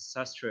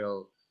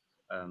ancestral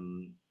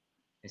um,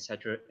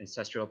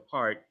 ancestral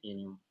part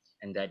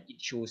and that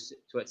it shows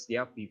towards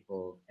their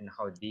people and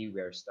how they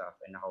wear stuff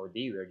and how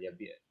they wear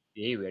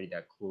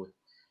their clothes,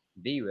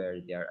 they wear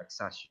their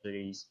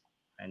accessories,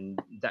 and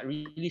that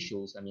really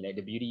shows. I mean, like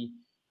the beauty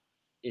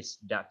is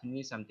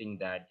definitely something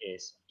that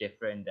is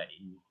different,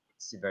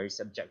 it's very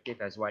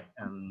subjective, as what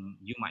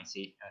you might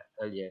say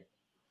earlier.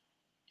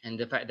 And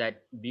the fact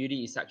that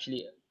beauty is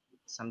actually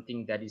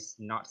something that is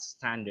not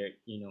standard,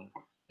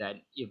 that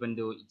even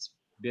though it's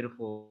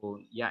beautiful,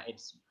 yeah,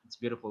 it's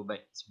beautiful,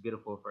 but it's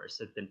beautiful for a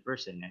certain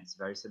person and it's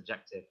very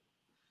subjective.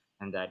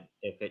 And that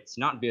if it's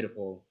not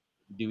beautiful,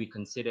 do we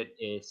consider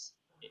it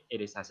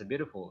is as a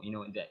beautiful,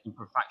 the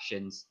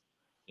imperfections,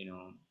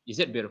 is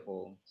it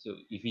beautiful? So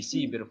if we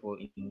see beautiful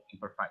in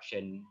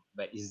imperfection,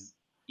 but is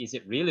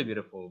it really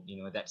beautiful?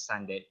 That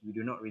standard, we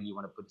do not really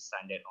want to put a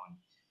standard on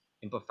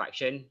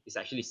imperfection. Is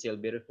actually still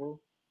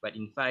beautiful. but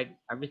in fact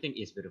everything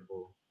is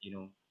beautiful.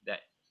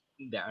 That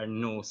there are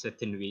no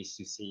certain ways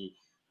to say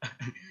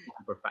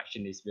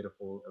imperfection is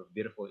beautiful or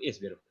beautiful is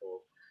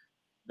beautiful.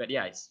 But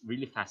yeah, it's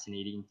really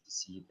fascinating to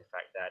see the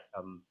fact that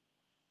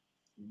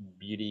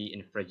beauty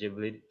and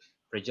fragility,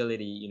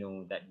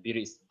 that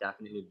beauty is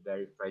definitely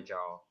very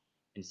fragile.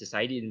 In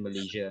society in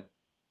Malaysia,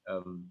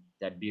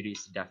 that beauty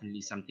is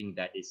definitely something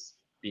that is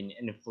being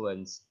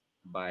influenced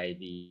by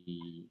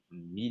the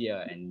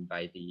media and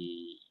by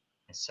the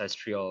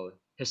ancestral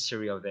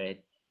history of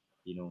it,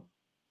 you know,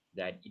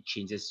 that it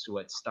changes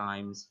towards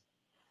times.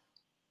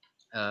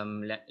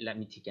 Let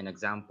me take an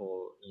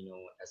example,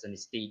 as an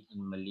state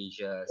in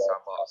Malaysia,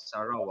 Sabah,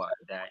 Sarawak,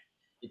 that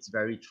it's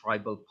very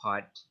tribal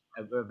part,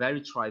 a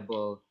very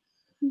tribal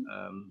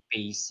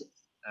base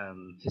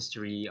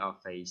history of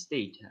a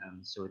state.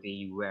 So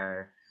they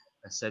wear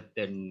a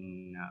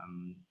certain,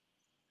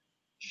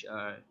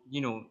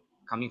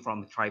 coming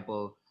from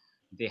tribal,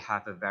 they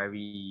have a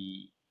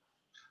very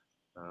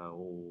uh,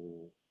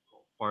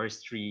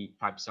 forestry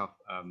types of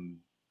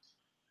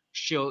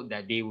shield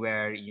that they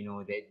wear.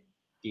 That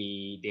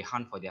they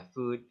hunt for their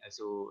food.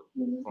 So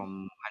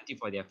from hunting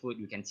for their food,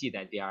 you can see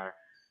that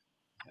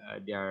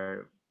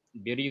their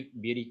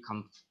beauty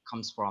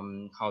comes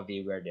from how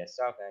they wear their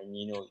stuff, and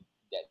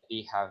that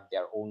they have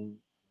their own,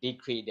 they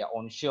create their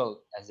own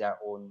shield as their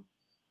own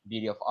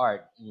beauty of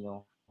art.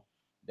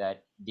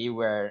 That they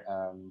wear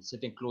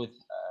certain clothes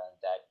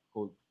that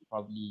could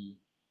probably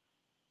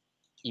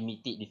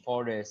imitate the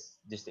forest,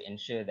 just to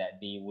ensure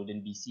that they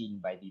wouldn't be seen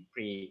by the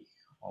prey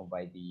or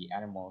by the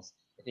animals.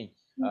 I think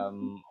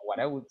what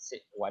I would say,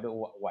 what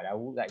I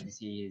would like to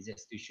see is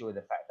just to show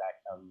the fact that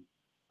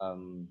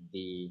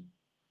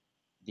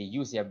they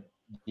use their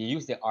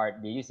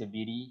art, they use their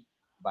beauty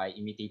by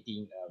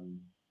imitating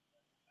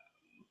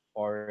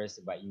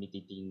forest, by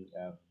imitating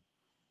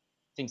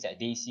things that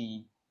they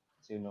see.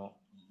 So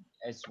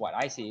as what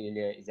I say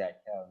earlier is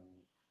that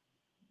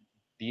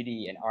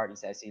beauty and art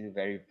is actually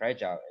very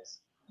fragile, as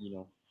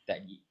that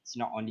it's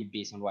not only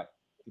based on what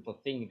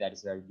people think that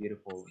is very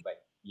beautiful,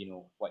 but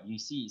what you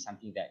see is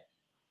something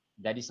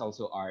that is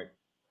also art,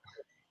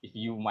 if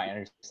you might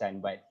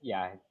understand. But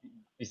yeah,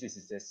 this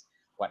is just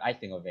what I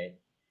think of it.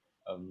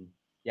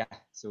 Yeah,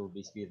 so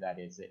basically that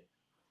is it.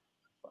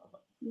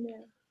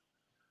 Yeah.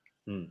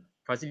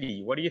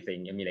 Firstly, what do you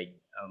think? I mean, like,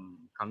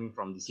 coming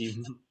from the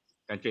same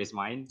country as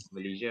mine,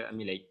 Malaysia. I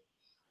mean, like,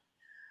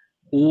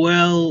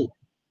 Well,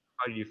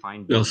 how do you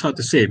find well, it's beauty? hard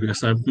to say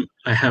because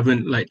I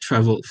haven't like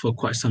traveled for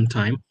quite some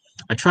time.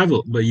 I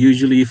travel, but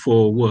usually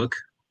for work.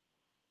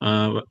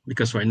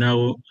 Because right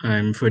now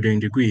I'm furthering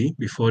degree.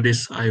 Before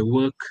this, I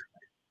work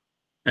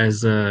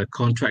as a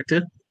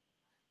contractor,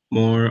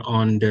 more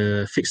on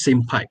the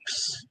fixing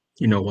pipes,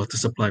 water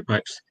supply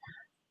pipes.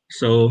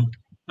 So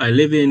I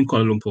live in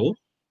Kuala Lumpur,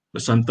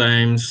 but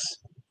sometimes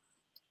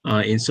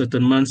in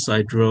certain months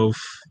I drove,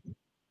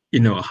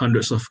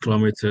 hundreds of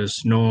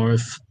kilometers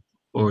north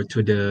or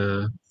to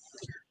the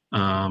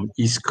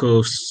East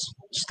Coast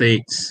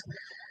states.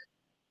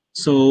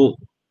 So,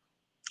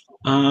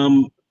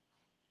 um,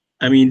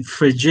 I mean,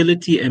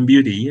 fragility and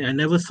beauty, I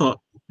never thought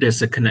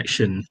there's a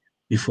connection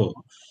before.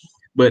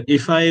 But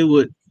if I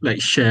would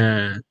like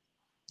share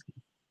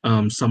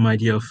some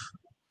idea of,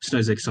 it's not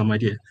exactly some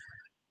idea,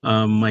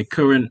 my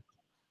current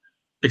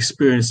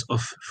experience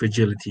of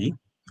fragility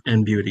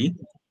and beauty,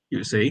 you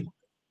would say,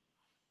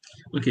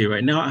 okay,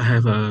 right now I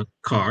have a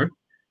car,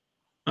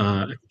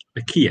 uh,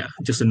 a Kia,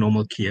 just a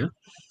normal Kia.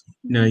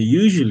 Now,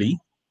 usually,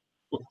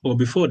 or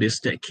before this,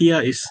 that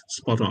Kia is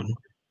spot on.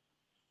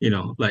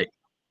 Like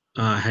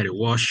I had it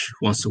washed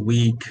once a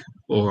week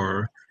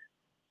or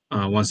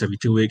once every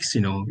 2 weeks.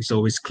 It's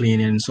always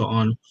clean and so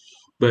on.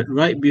 But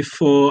right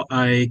before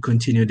I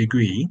continued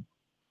degree,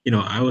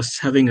 I was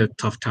having a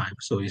tough time.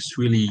 So it's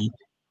really,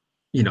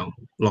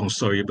 long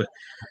story, but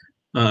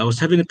I was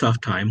having a tough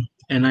time,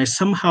 and I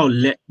somehow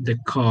let the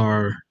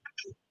car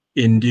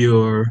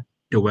endure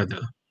the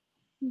weather.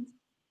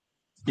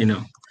 You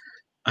know,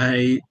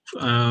 I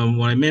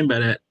what I meant by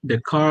that, the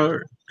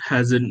car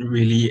hasn't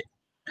really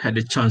had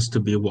a chance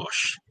to be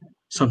washed.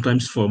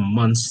 Sometimes for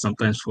months,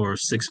 sometimes for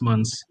 6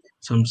 months.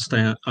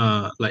 Sometimes,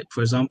 like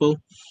for example,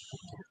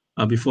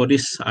 before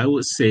this, I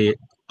would say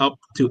up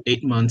to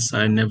 8 months,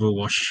 I never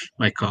wash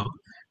my car.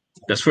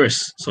 That's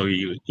first, so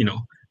you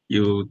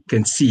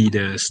can see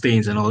the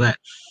stains and all that.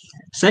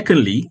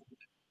 Secondly,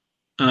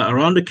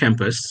 around the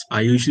campus,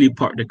 I usually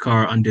park the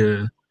car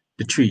under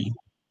the tree.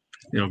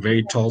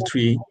 Very tall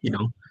tree.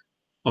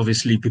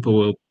 Obviously people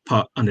will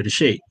park under the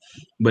shade.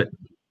 But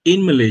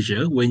in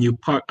Malaysia, when you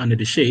park under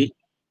the shade,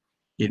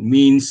 it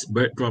means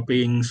bird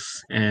droppings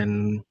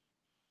and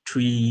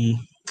tree,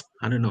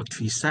 I don't know,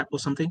 tree sap or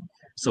something.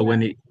 So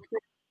when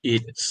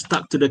it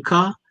stuck to the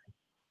car,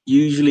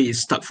 usually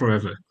it's stuck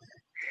forever.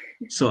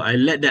 So I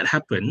let that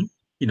happen,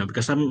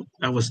 because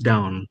I was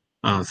down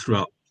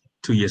throughout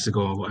 2 years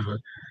ago or whatever.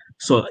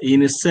 So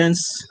in a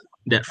sense,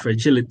 that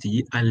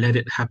fragility, I let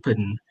it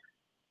happen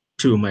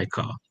to my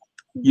car.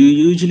 You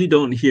usually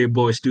don't hear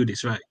boys do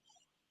this, right?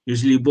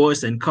 Usually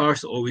boys and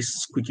cars always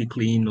squeaky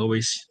clean,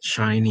 always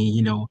shiny,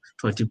 you know,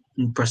 try to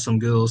impress some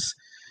girls.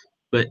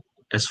 But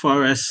as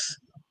far as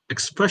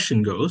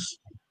expression goes,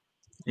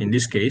 in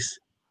this case,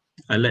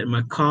 I let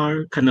my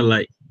car kind of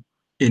like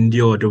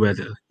endure the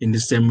weather in the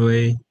same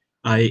way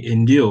I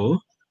endure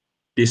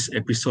this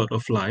episode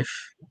of life,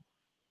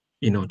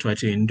 you know, try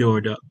to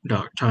endure the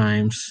dark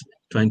times,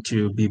 trying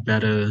to be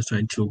better,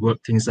 trying to work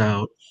things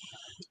out.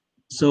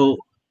 So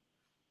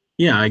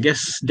yeah, I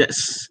guess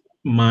that's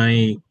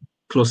my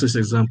closest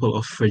example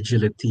of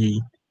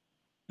fragility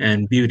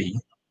and beauty,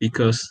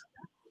 because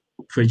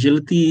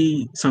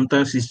fragility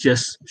sometimes is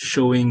just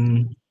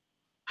showing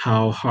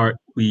how hard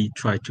we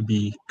try to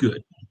be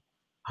good,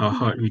 how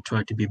hard we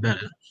try to be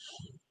better.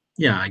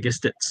 Yeah, I guess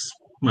that's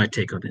my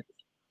take on it.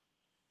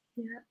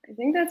 Yeah, I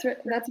think that's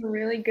a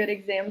really good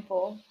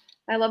example.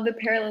 I love the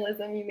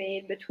parallelism you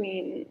made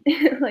between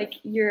like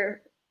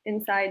your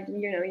inside,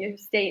 you know, your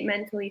state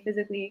mentally,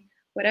 physically,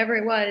 whatever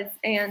it was,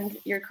 and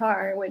your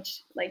car,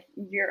 which like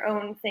your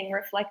own thing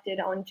reflected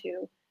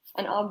onto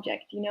an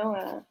object, you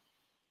know,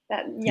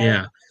 that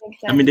Yeah. that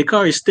makes I mean, sense. the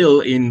car is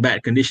still in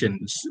bad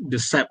conditions. The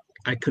sap,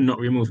 I could not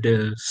remove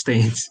the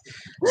stains.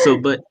 So,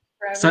 but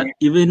so Forever.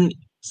 even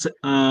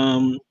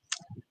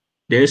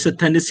there's a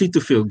tendency to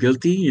feel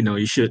guilty.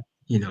 You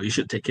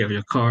should take care of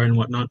your car and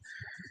whatnot.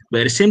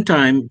 But at the same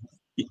time,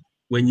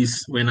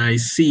 when I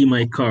see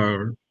my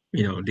car,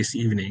 you know, this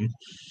evening,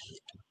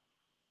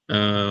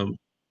 um,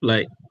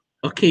 like,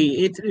 okay,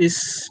 it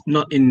is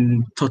not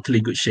in totally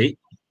good shape,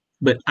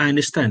 but I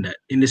understand that.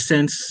 In the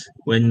sense,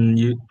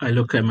 when I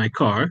look at my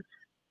car,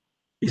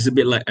 it's a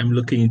bit like I'm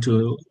looking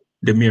into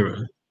the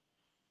mirror.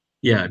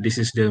 Yeah, this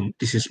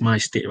is my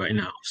state right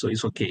now, so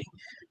it's okay.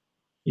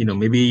 You know,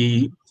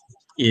 maybe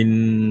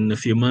in a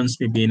few months,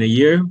 maybe in a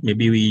year,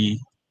 maybe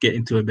we get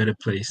into a better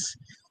place,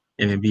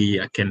 and maybe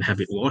I can have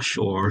it washed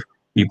or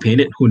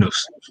repainted. Who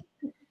knows?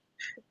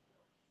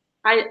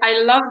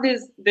 I love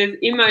this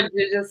image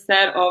you just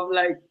said of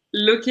like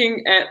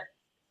looking at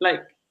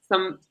like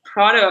some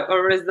product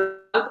or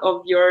result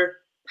of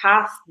your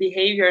past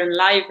behavior in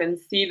life and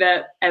see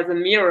that as a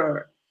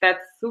mirror.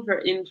 That's super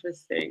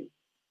interesting.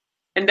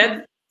 And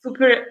that's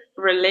super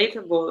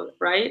relatable,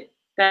 right?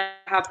 That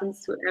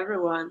happens to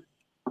everyone.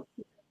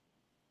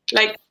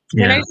 Like,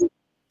 can I Yeah.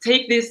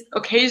 take this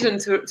occasion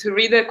to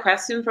read a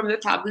question from the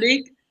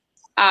public?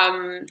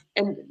 And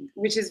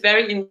which is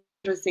very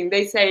interesting.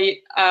 They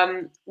say,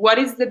 what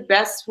is the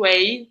best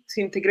way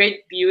to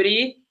integrate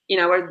beauty in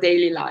our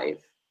daily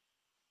life?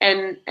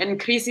 And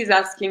Chris is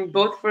asking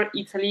both for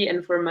Italy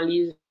and for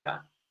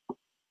Malaysia.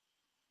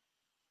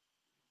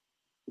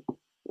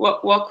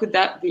 What could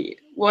that be?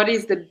 What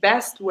is the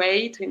best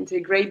way to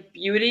integrate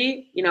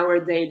beauty in our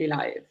daily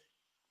life?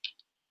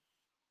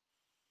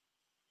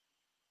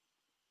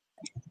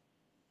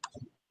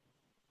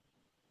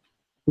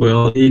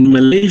 Well, in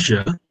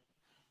Malaysia,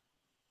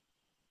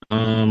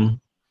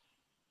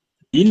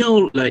 you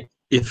know, like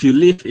if you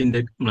live in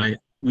the like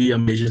we are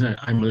Malaysian,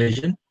 I'm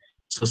Malaysian,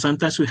 so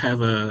sometimes we have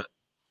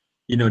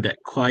that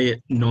quiet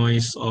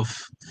noise of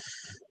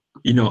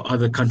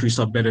other countries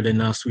are better than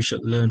us. We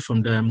should learn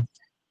from them.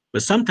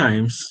 But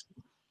sometimes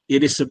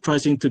it is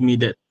surprising to me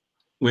that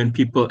when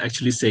people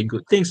actually say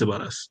good things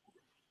about us,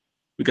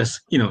 because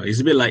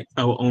it's a bit like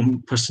our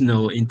own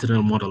personal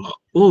internal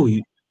monologue. Oh,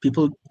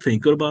 people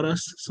think good about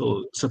us,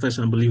 so sometimes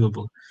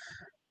unbelievable.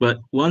 But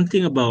one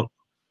thing about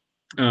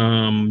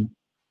um,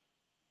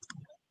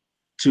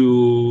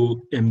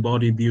 to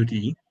embody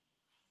beauty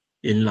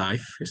in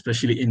life,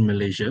 especially in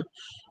Malaysia,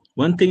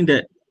 one thing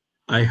that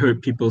I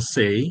heard people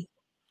say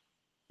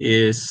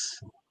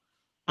is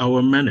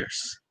our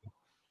manners.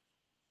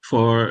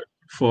 For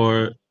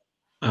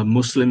a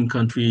Muslim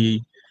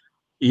country,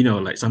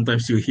 like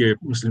sometimes you hear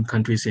Muslim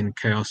countries in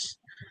chaos.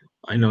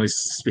 I know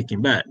it's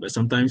speaking bad, but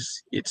sometimes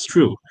it's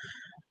true.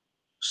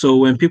 So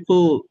when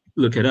people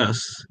look at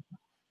us,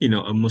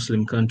 a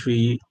Muslim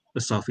country,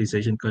 a Southeast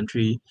Asian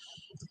country,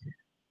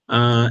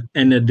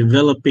 and a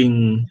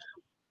developing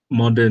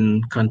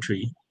modern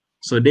country,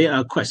 so they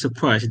are quite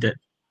surprised that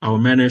our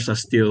manners are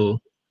still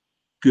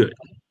good.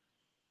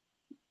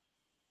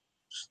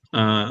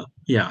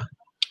 Yeah,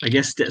 I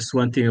guess that's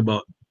one thing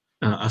about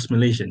us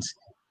Malaysians.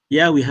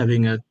 Yeah, we're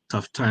having a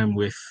tough time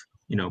with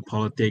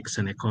politics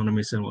and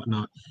economics and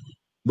whatnot,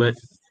 but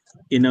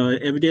in our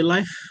everyday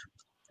life,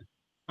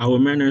 our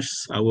manners,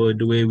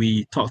 the way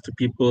we talk to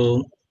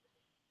people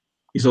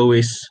is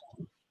always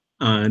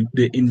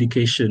the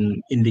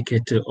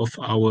indicator of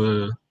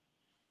our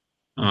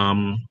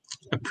um,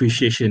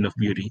 appreciation of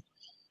beauty.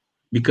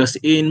 Because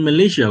in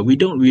Malaysia, we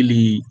don't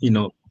really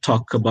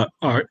talk about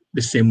art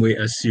the same way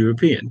as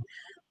European.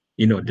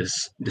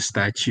 The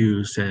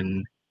statues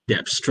and the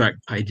abstract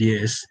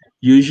ideas.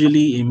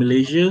 Usually in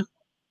Malaysia,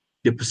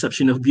 the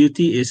perception of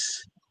beauty is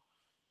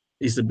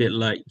a bit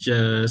like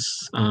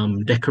just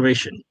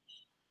decoration.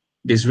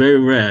 It's very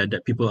rare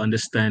that people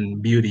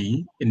understand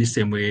beauty in the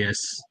same way as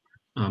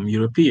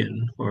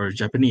European or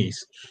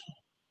Japanese.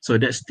 So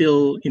that's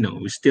still,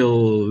 we're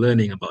still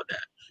learning about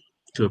that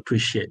to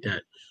appreciate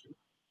that.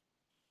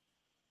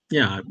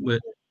 Yeah,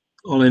 but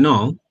all in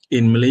all,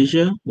 in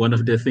Malaysia, one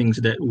of the things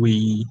that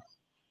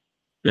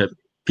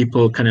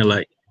people kind of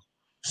like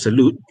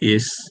salute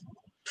is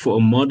for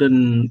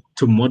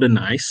to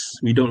modernize,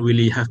 we don't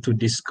really have to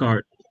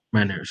discard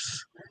manners.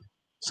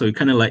 So you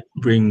kind of like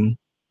bring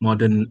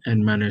modern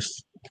and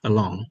manners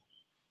along.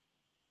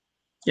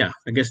 Yeah,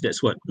 I guess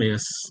that's what makes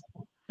us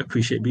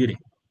appreciate beauty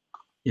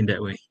in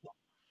that way.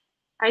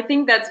 I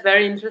think that's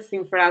very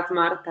interesting for us,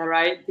 Marta,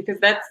 right? Because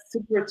that's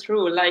super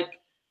true. Like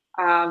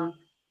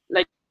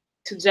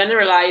to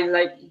generalize,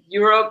 like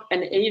Europe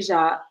and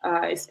Asia,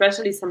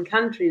 especially some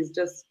countries,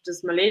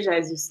 just Malaysia,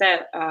 as you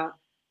said,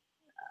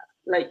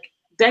 like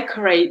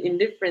decorate in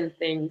different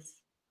things,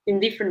 in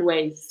different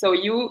ways. So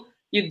you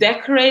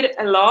decorate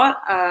a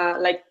lot,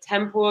 like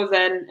temples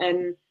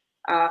and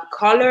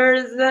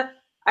colors.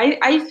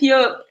 I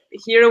feel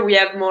here we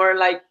have more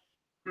like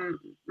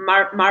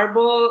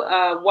marble,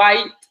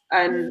 white,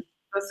 and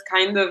this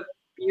kind of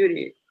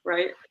beauty,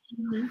 right?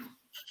 Mm-hmm.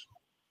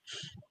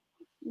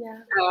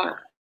 Yeah.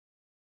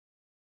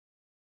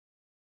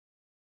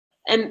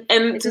 And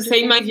It's to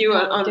say my view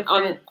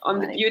on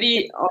the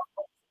beauty of,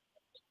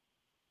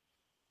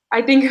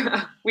 I think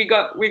we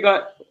got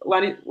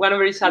one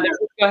over each other.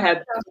 Go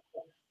ahead.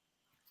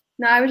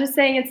 No, I was just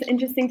saying it's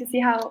interesting to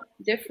see how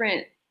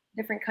different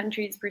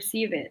countries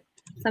perceive it.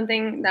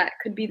 Something that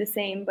could be the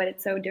same, but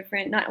it's so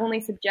different, not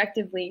only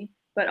subjectively,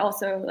 but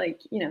also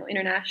like,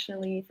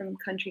 internationally from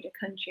country to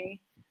country.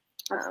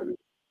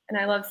 And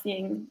I love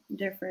seeing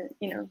different,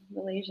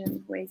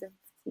 Malaysian ways of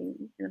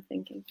seeing and of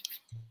thinking.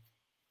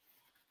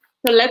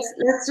 So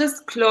let's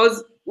just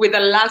close with a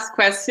last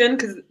question,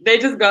 because they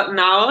just got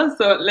now.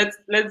 So let's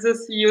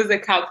just use a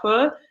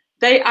couple.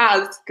 They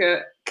ask,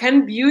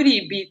 can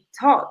beauty be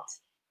taught?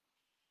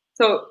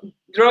 So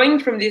drawing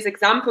from this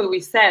example we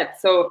said,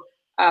 so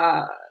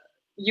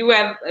you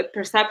have a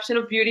perception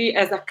of beauty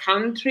as a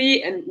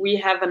country and we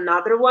have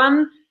another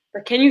one,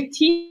 but can you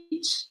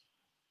teach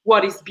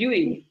what is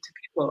beauty to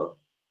people?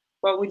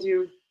 What would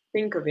you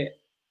think of it?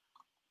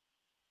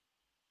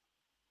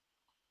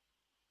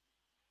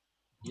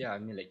 Yeah, I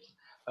mean, like,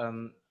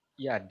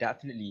 yeah,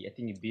 definitely. I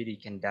think beauty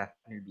can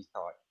definitely be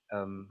taught.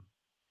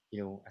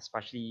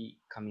 Especially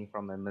coming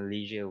from a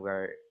Malaysia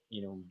where,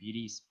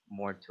 beauty is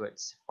more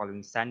towards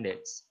following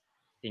standards.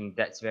 I think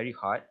that's very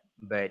hard.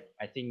 But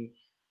I think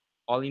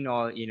all in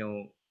all,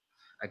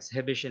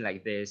 exhibition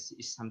like this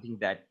is something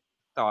that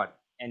taught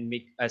and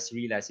make us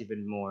realize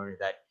even more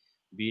that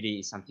beauty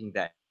is something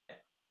that,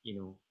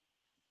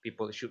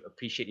 people should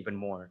appreciate even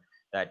more,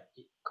 that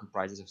it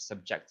comprises of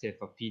subjective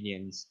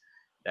opinions,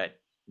 that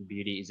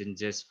beauty isn't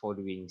just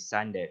following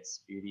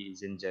standards, beauty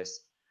isn't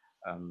just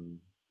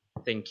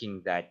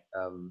thinking that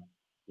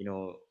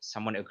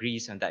someone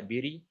agrees on that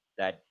beauty,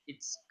 that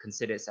it's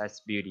considered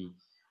as beauty,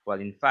 well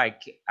in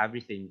fact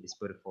everything is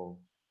beautiful,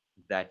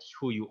 that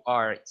who you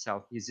are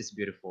itself is just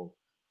beautiful.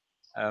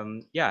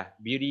 Yeah,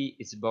 beauty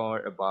is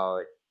more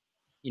about,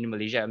 in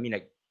Malaysia, I mean,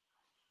 like,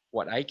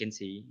 what I can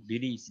say,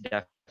 beauty is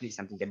definitely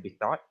something that can be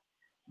taught,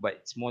 but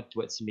it's more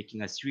towards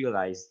making us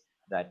realize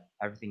that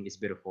everything is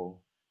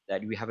beautiful,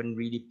 that we haven't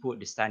really put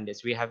the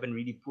standards, we haven't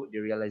really put the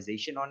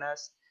realization on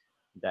us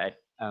that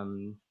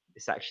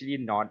it's actually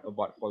not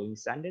about following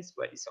standards,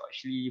 but it's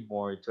actually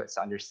more towards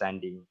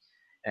understanding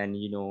and,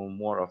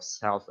 more of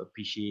self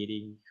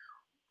appreciating,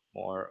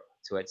 more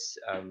towards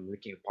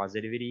looking at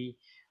positivity,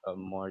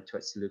 more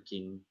towards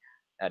looking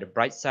at the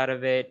bright side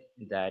of it,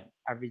 that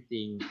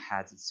everything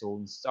has its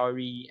own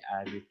story,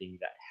 everything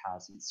that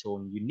has its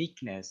own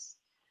uniqueness,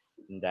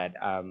 and that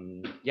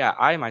yeah,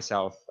 I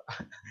myself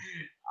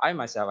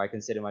I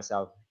consider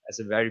myself as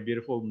a very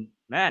beautiful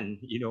man,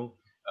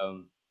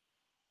 um,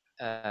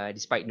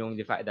 despite knowing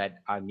the fact that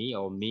I may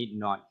or may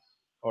not,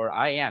 or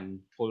I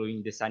am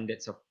following the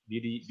standards of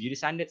beauty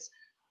standards,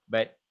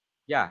 but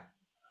yeah,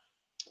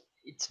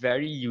 it's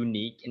very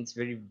unique and it's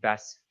very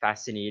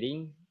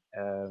fascinating,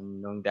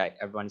 knowing that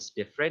everyone is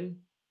different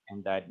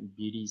and that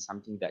beauty is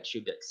something that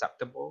should be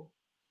acceptable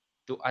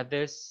to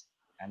others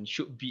and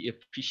should be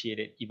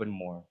appreciated even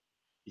more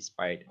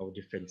despite our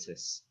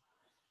differences.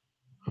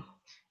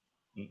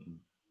 Mm-mm.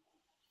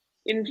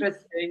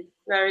 Interesting,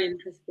 very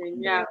interesting.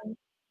 Yeah.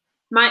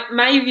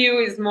 My view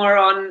is more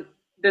on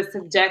the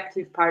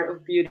subjective part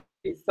of beauty.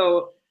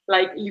 So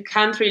like you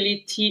can't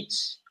really teach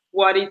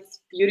what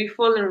it's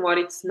beautiful and what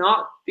it's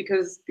not,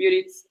 because beauty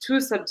is too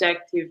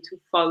subjective to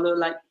follow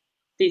like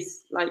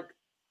this like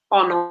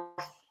on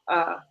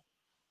off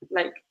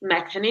like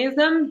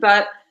mechanism.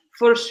 But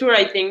for sure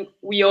I think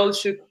we all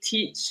should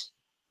teach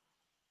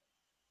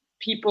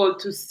people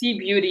to see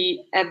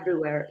beauty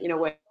everywhere in a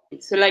way.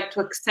 So like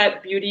to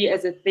accept beauty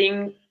as a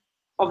thing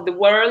of the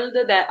world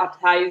that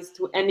applies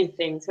to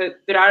anything. So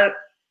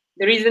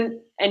there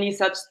isn't any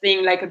such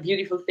thing like a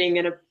beautiful thing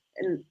and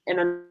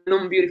a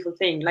non-beautiful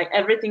thing. Like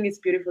everything is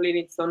beautiful in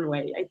its own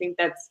way. I think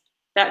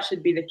that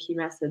should be the key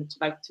message,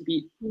 like to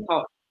be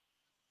taught.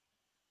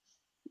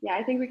 Yeah,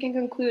 I think we can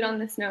conclude on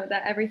this note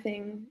that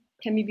everything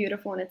can be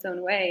beautiful in its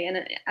own way.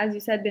 And as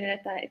you said,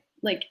 Benedetta,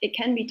 like it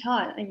can be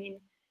taught. I mean,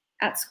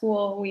 at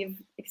school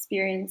we've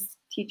experienced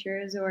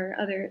teachers or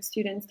other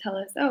students tell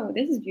us, oh,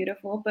 this is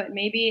beautiful, but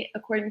maybe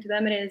according to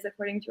them it is,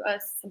 according to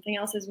us, something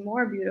else is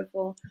more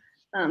beautiful.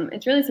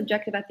 It's really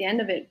subjective at the end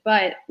of it,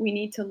 but we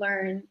need to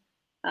learn,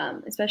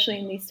 especially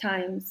in these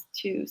times,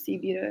 to see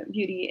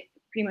beauty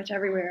pretty much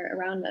everywhere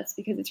around us,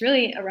 because it's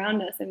really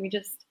around us and we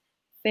just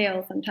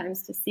fail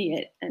sometimes to see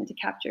it and to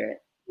capture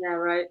it. Yeah,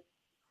 right.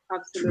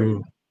 Absolutely.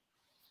 True.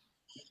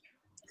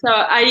 So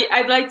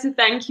I'd like to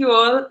thank you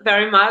all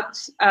very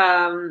much.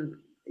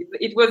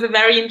 It was a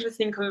very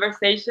interesting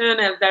conversation,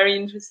 a very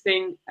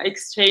interesting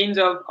exchange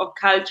of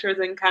cultures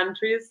and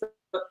countries.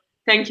 So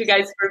thank you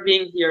guys for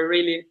being here,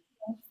 really.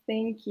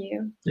 Thank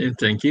you. Yeah,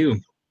 thank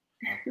you.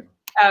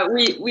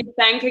 We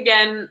thank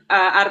again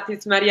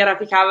artist Maria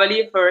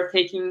Rapicavoli for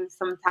taking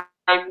some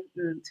time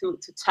to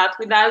chat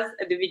with us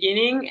at the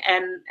beginning.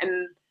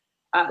 And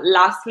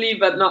lastly,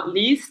 but not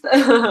least,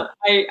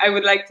 I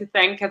would like to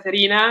thank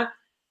Caterina,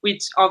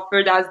 which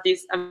offered us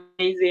this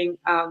amazing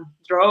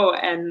draw.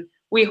 And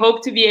we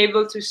hope to be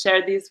able to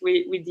share this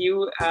with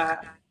you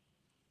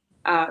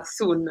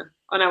soon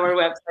on our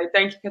website.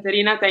 Thank you,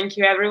 Caterina. Thank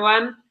you,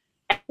 everyone.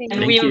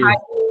 And we invite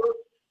you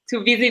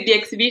to visit the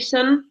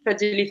exhibition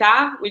Fragility,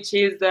 which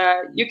is,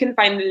 you can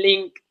find the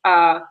link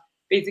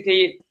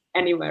basically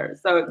anywhere.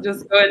 So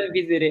just go and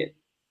visit it.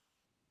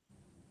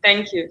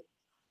 Thank you.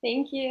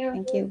 Thank you.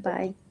 Thank you.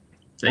 Bye.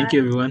 Thank you,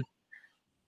 everyone.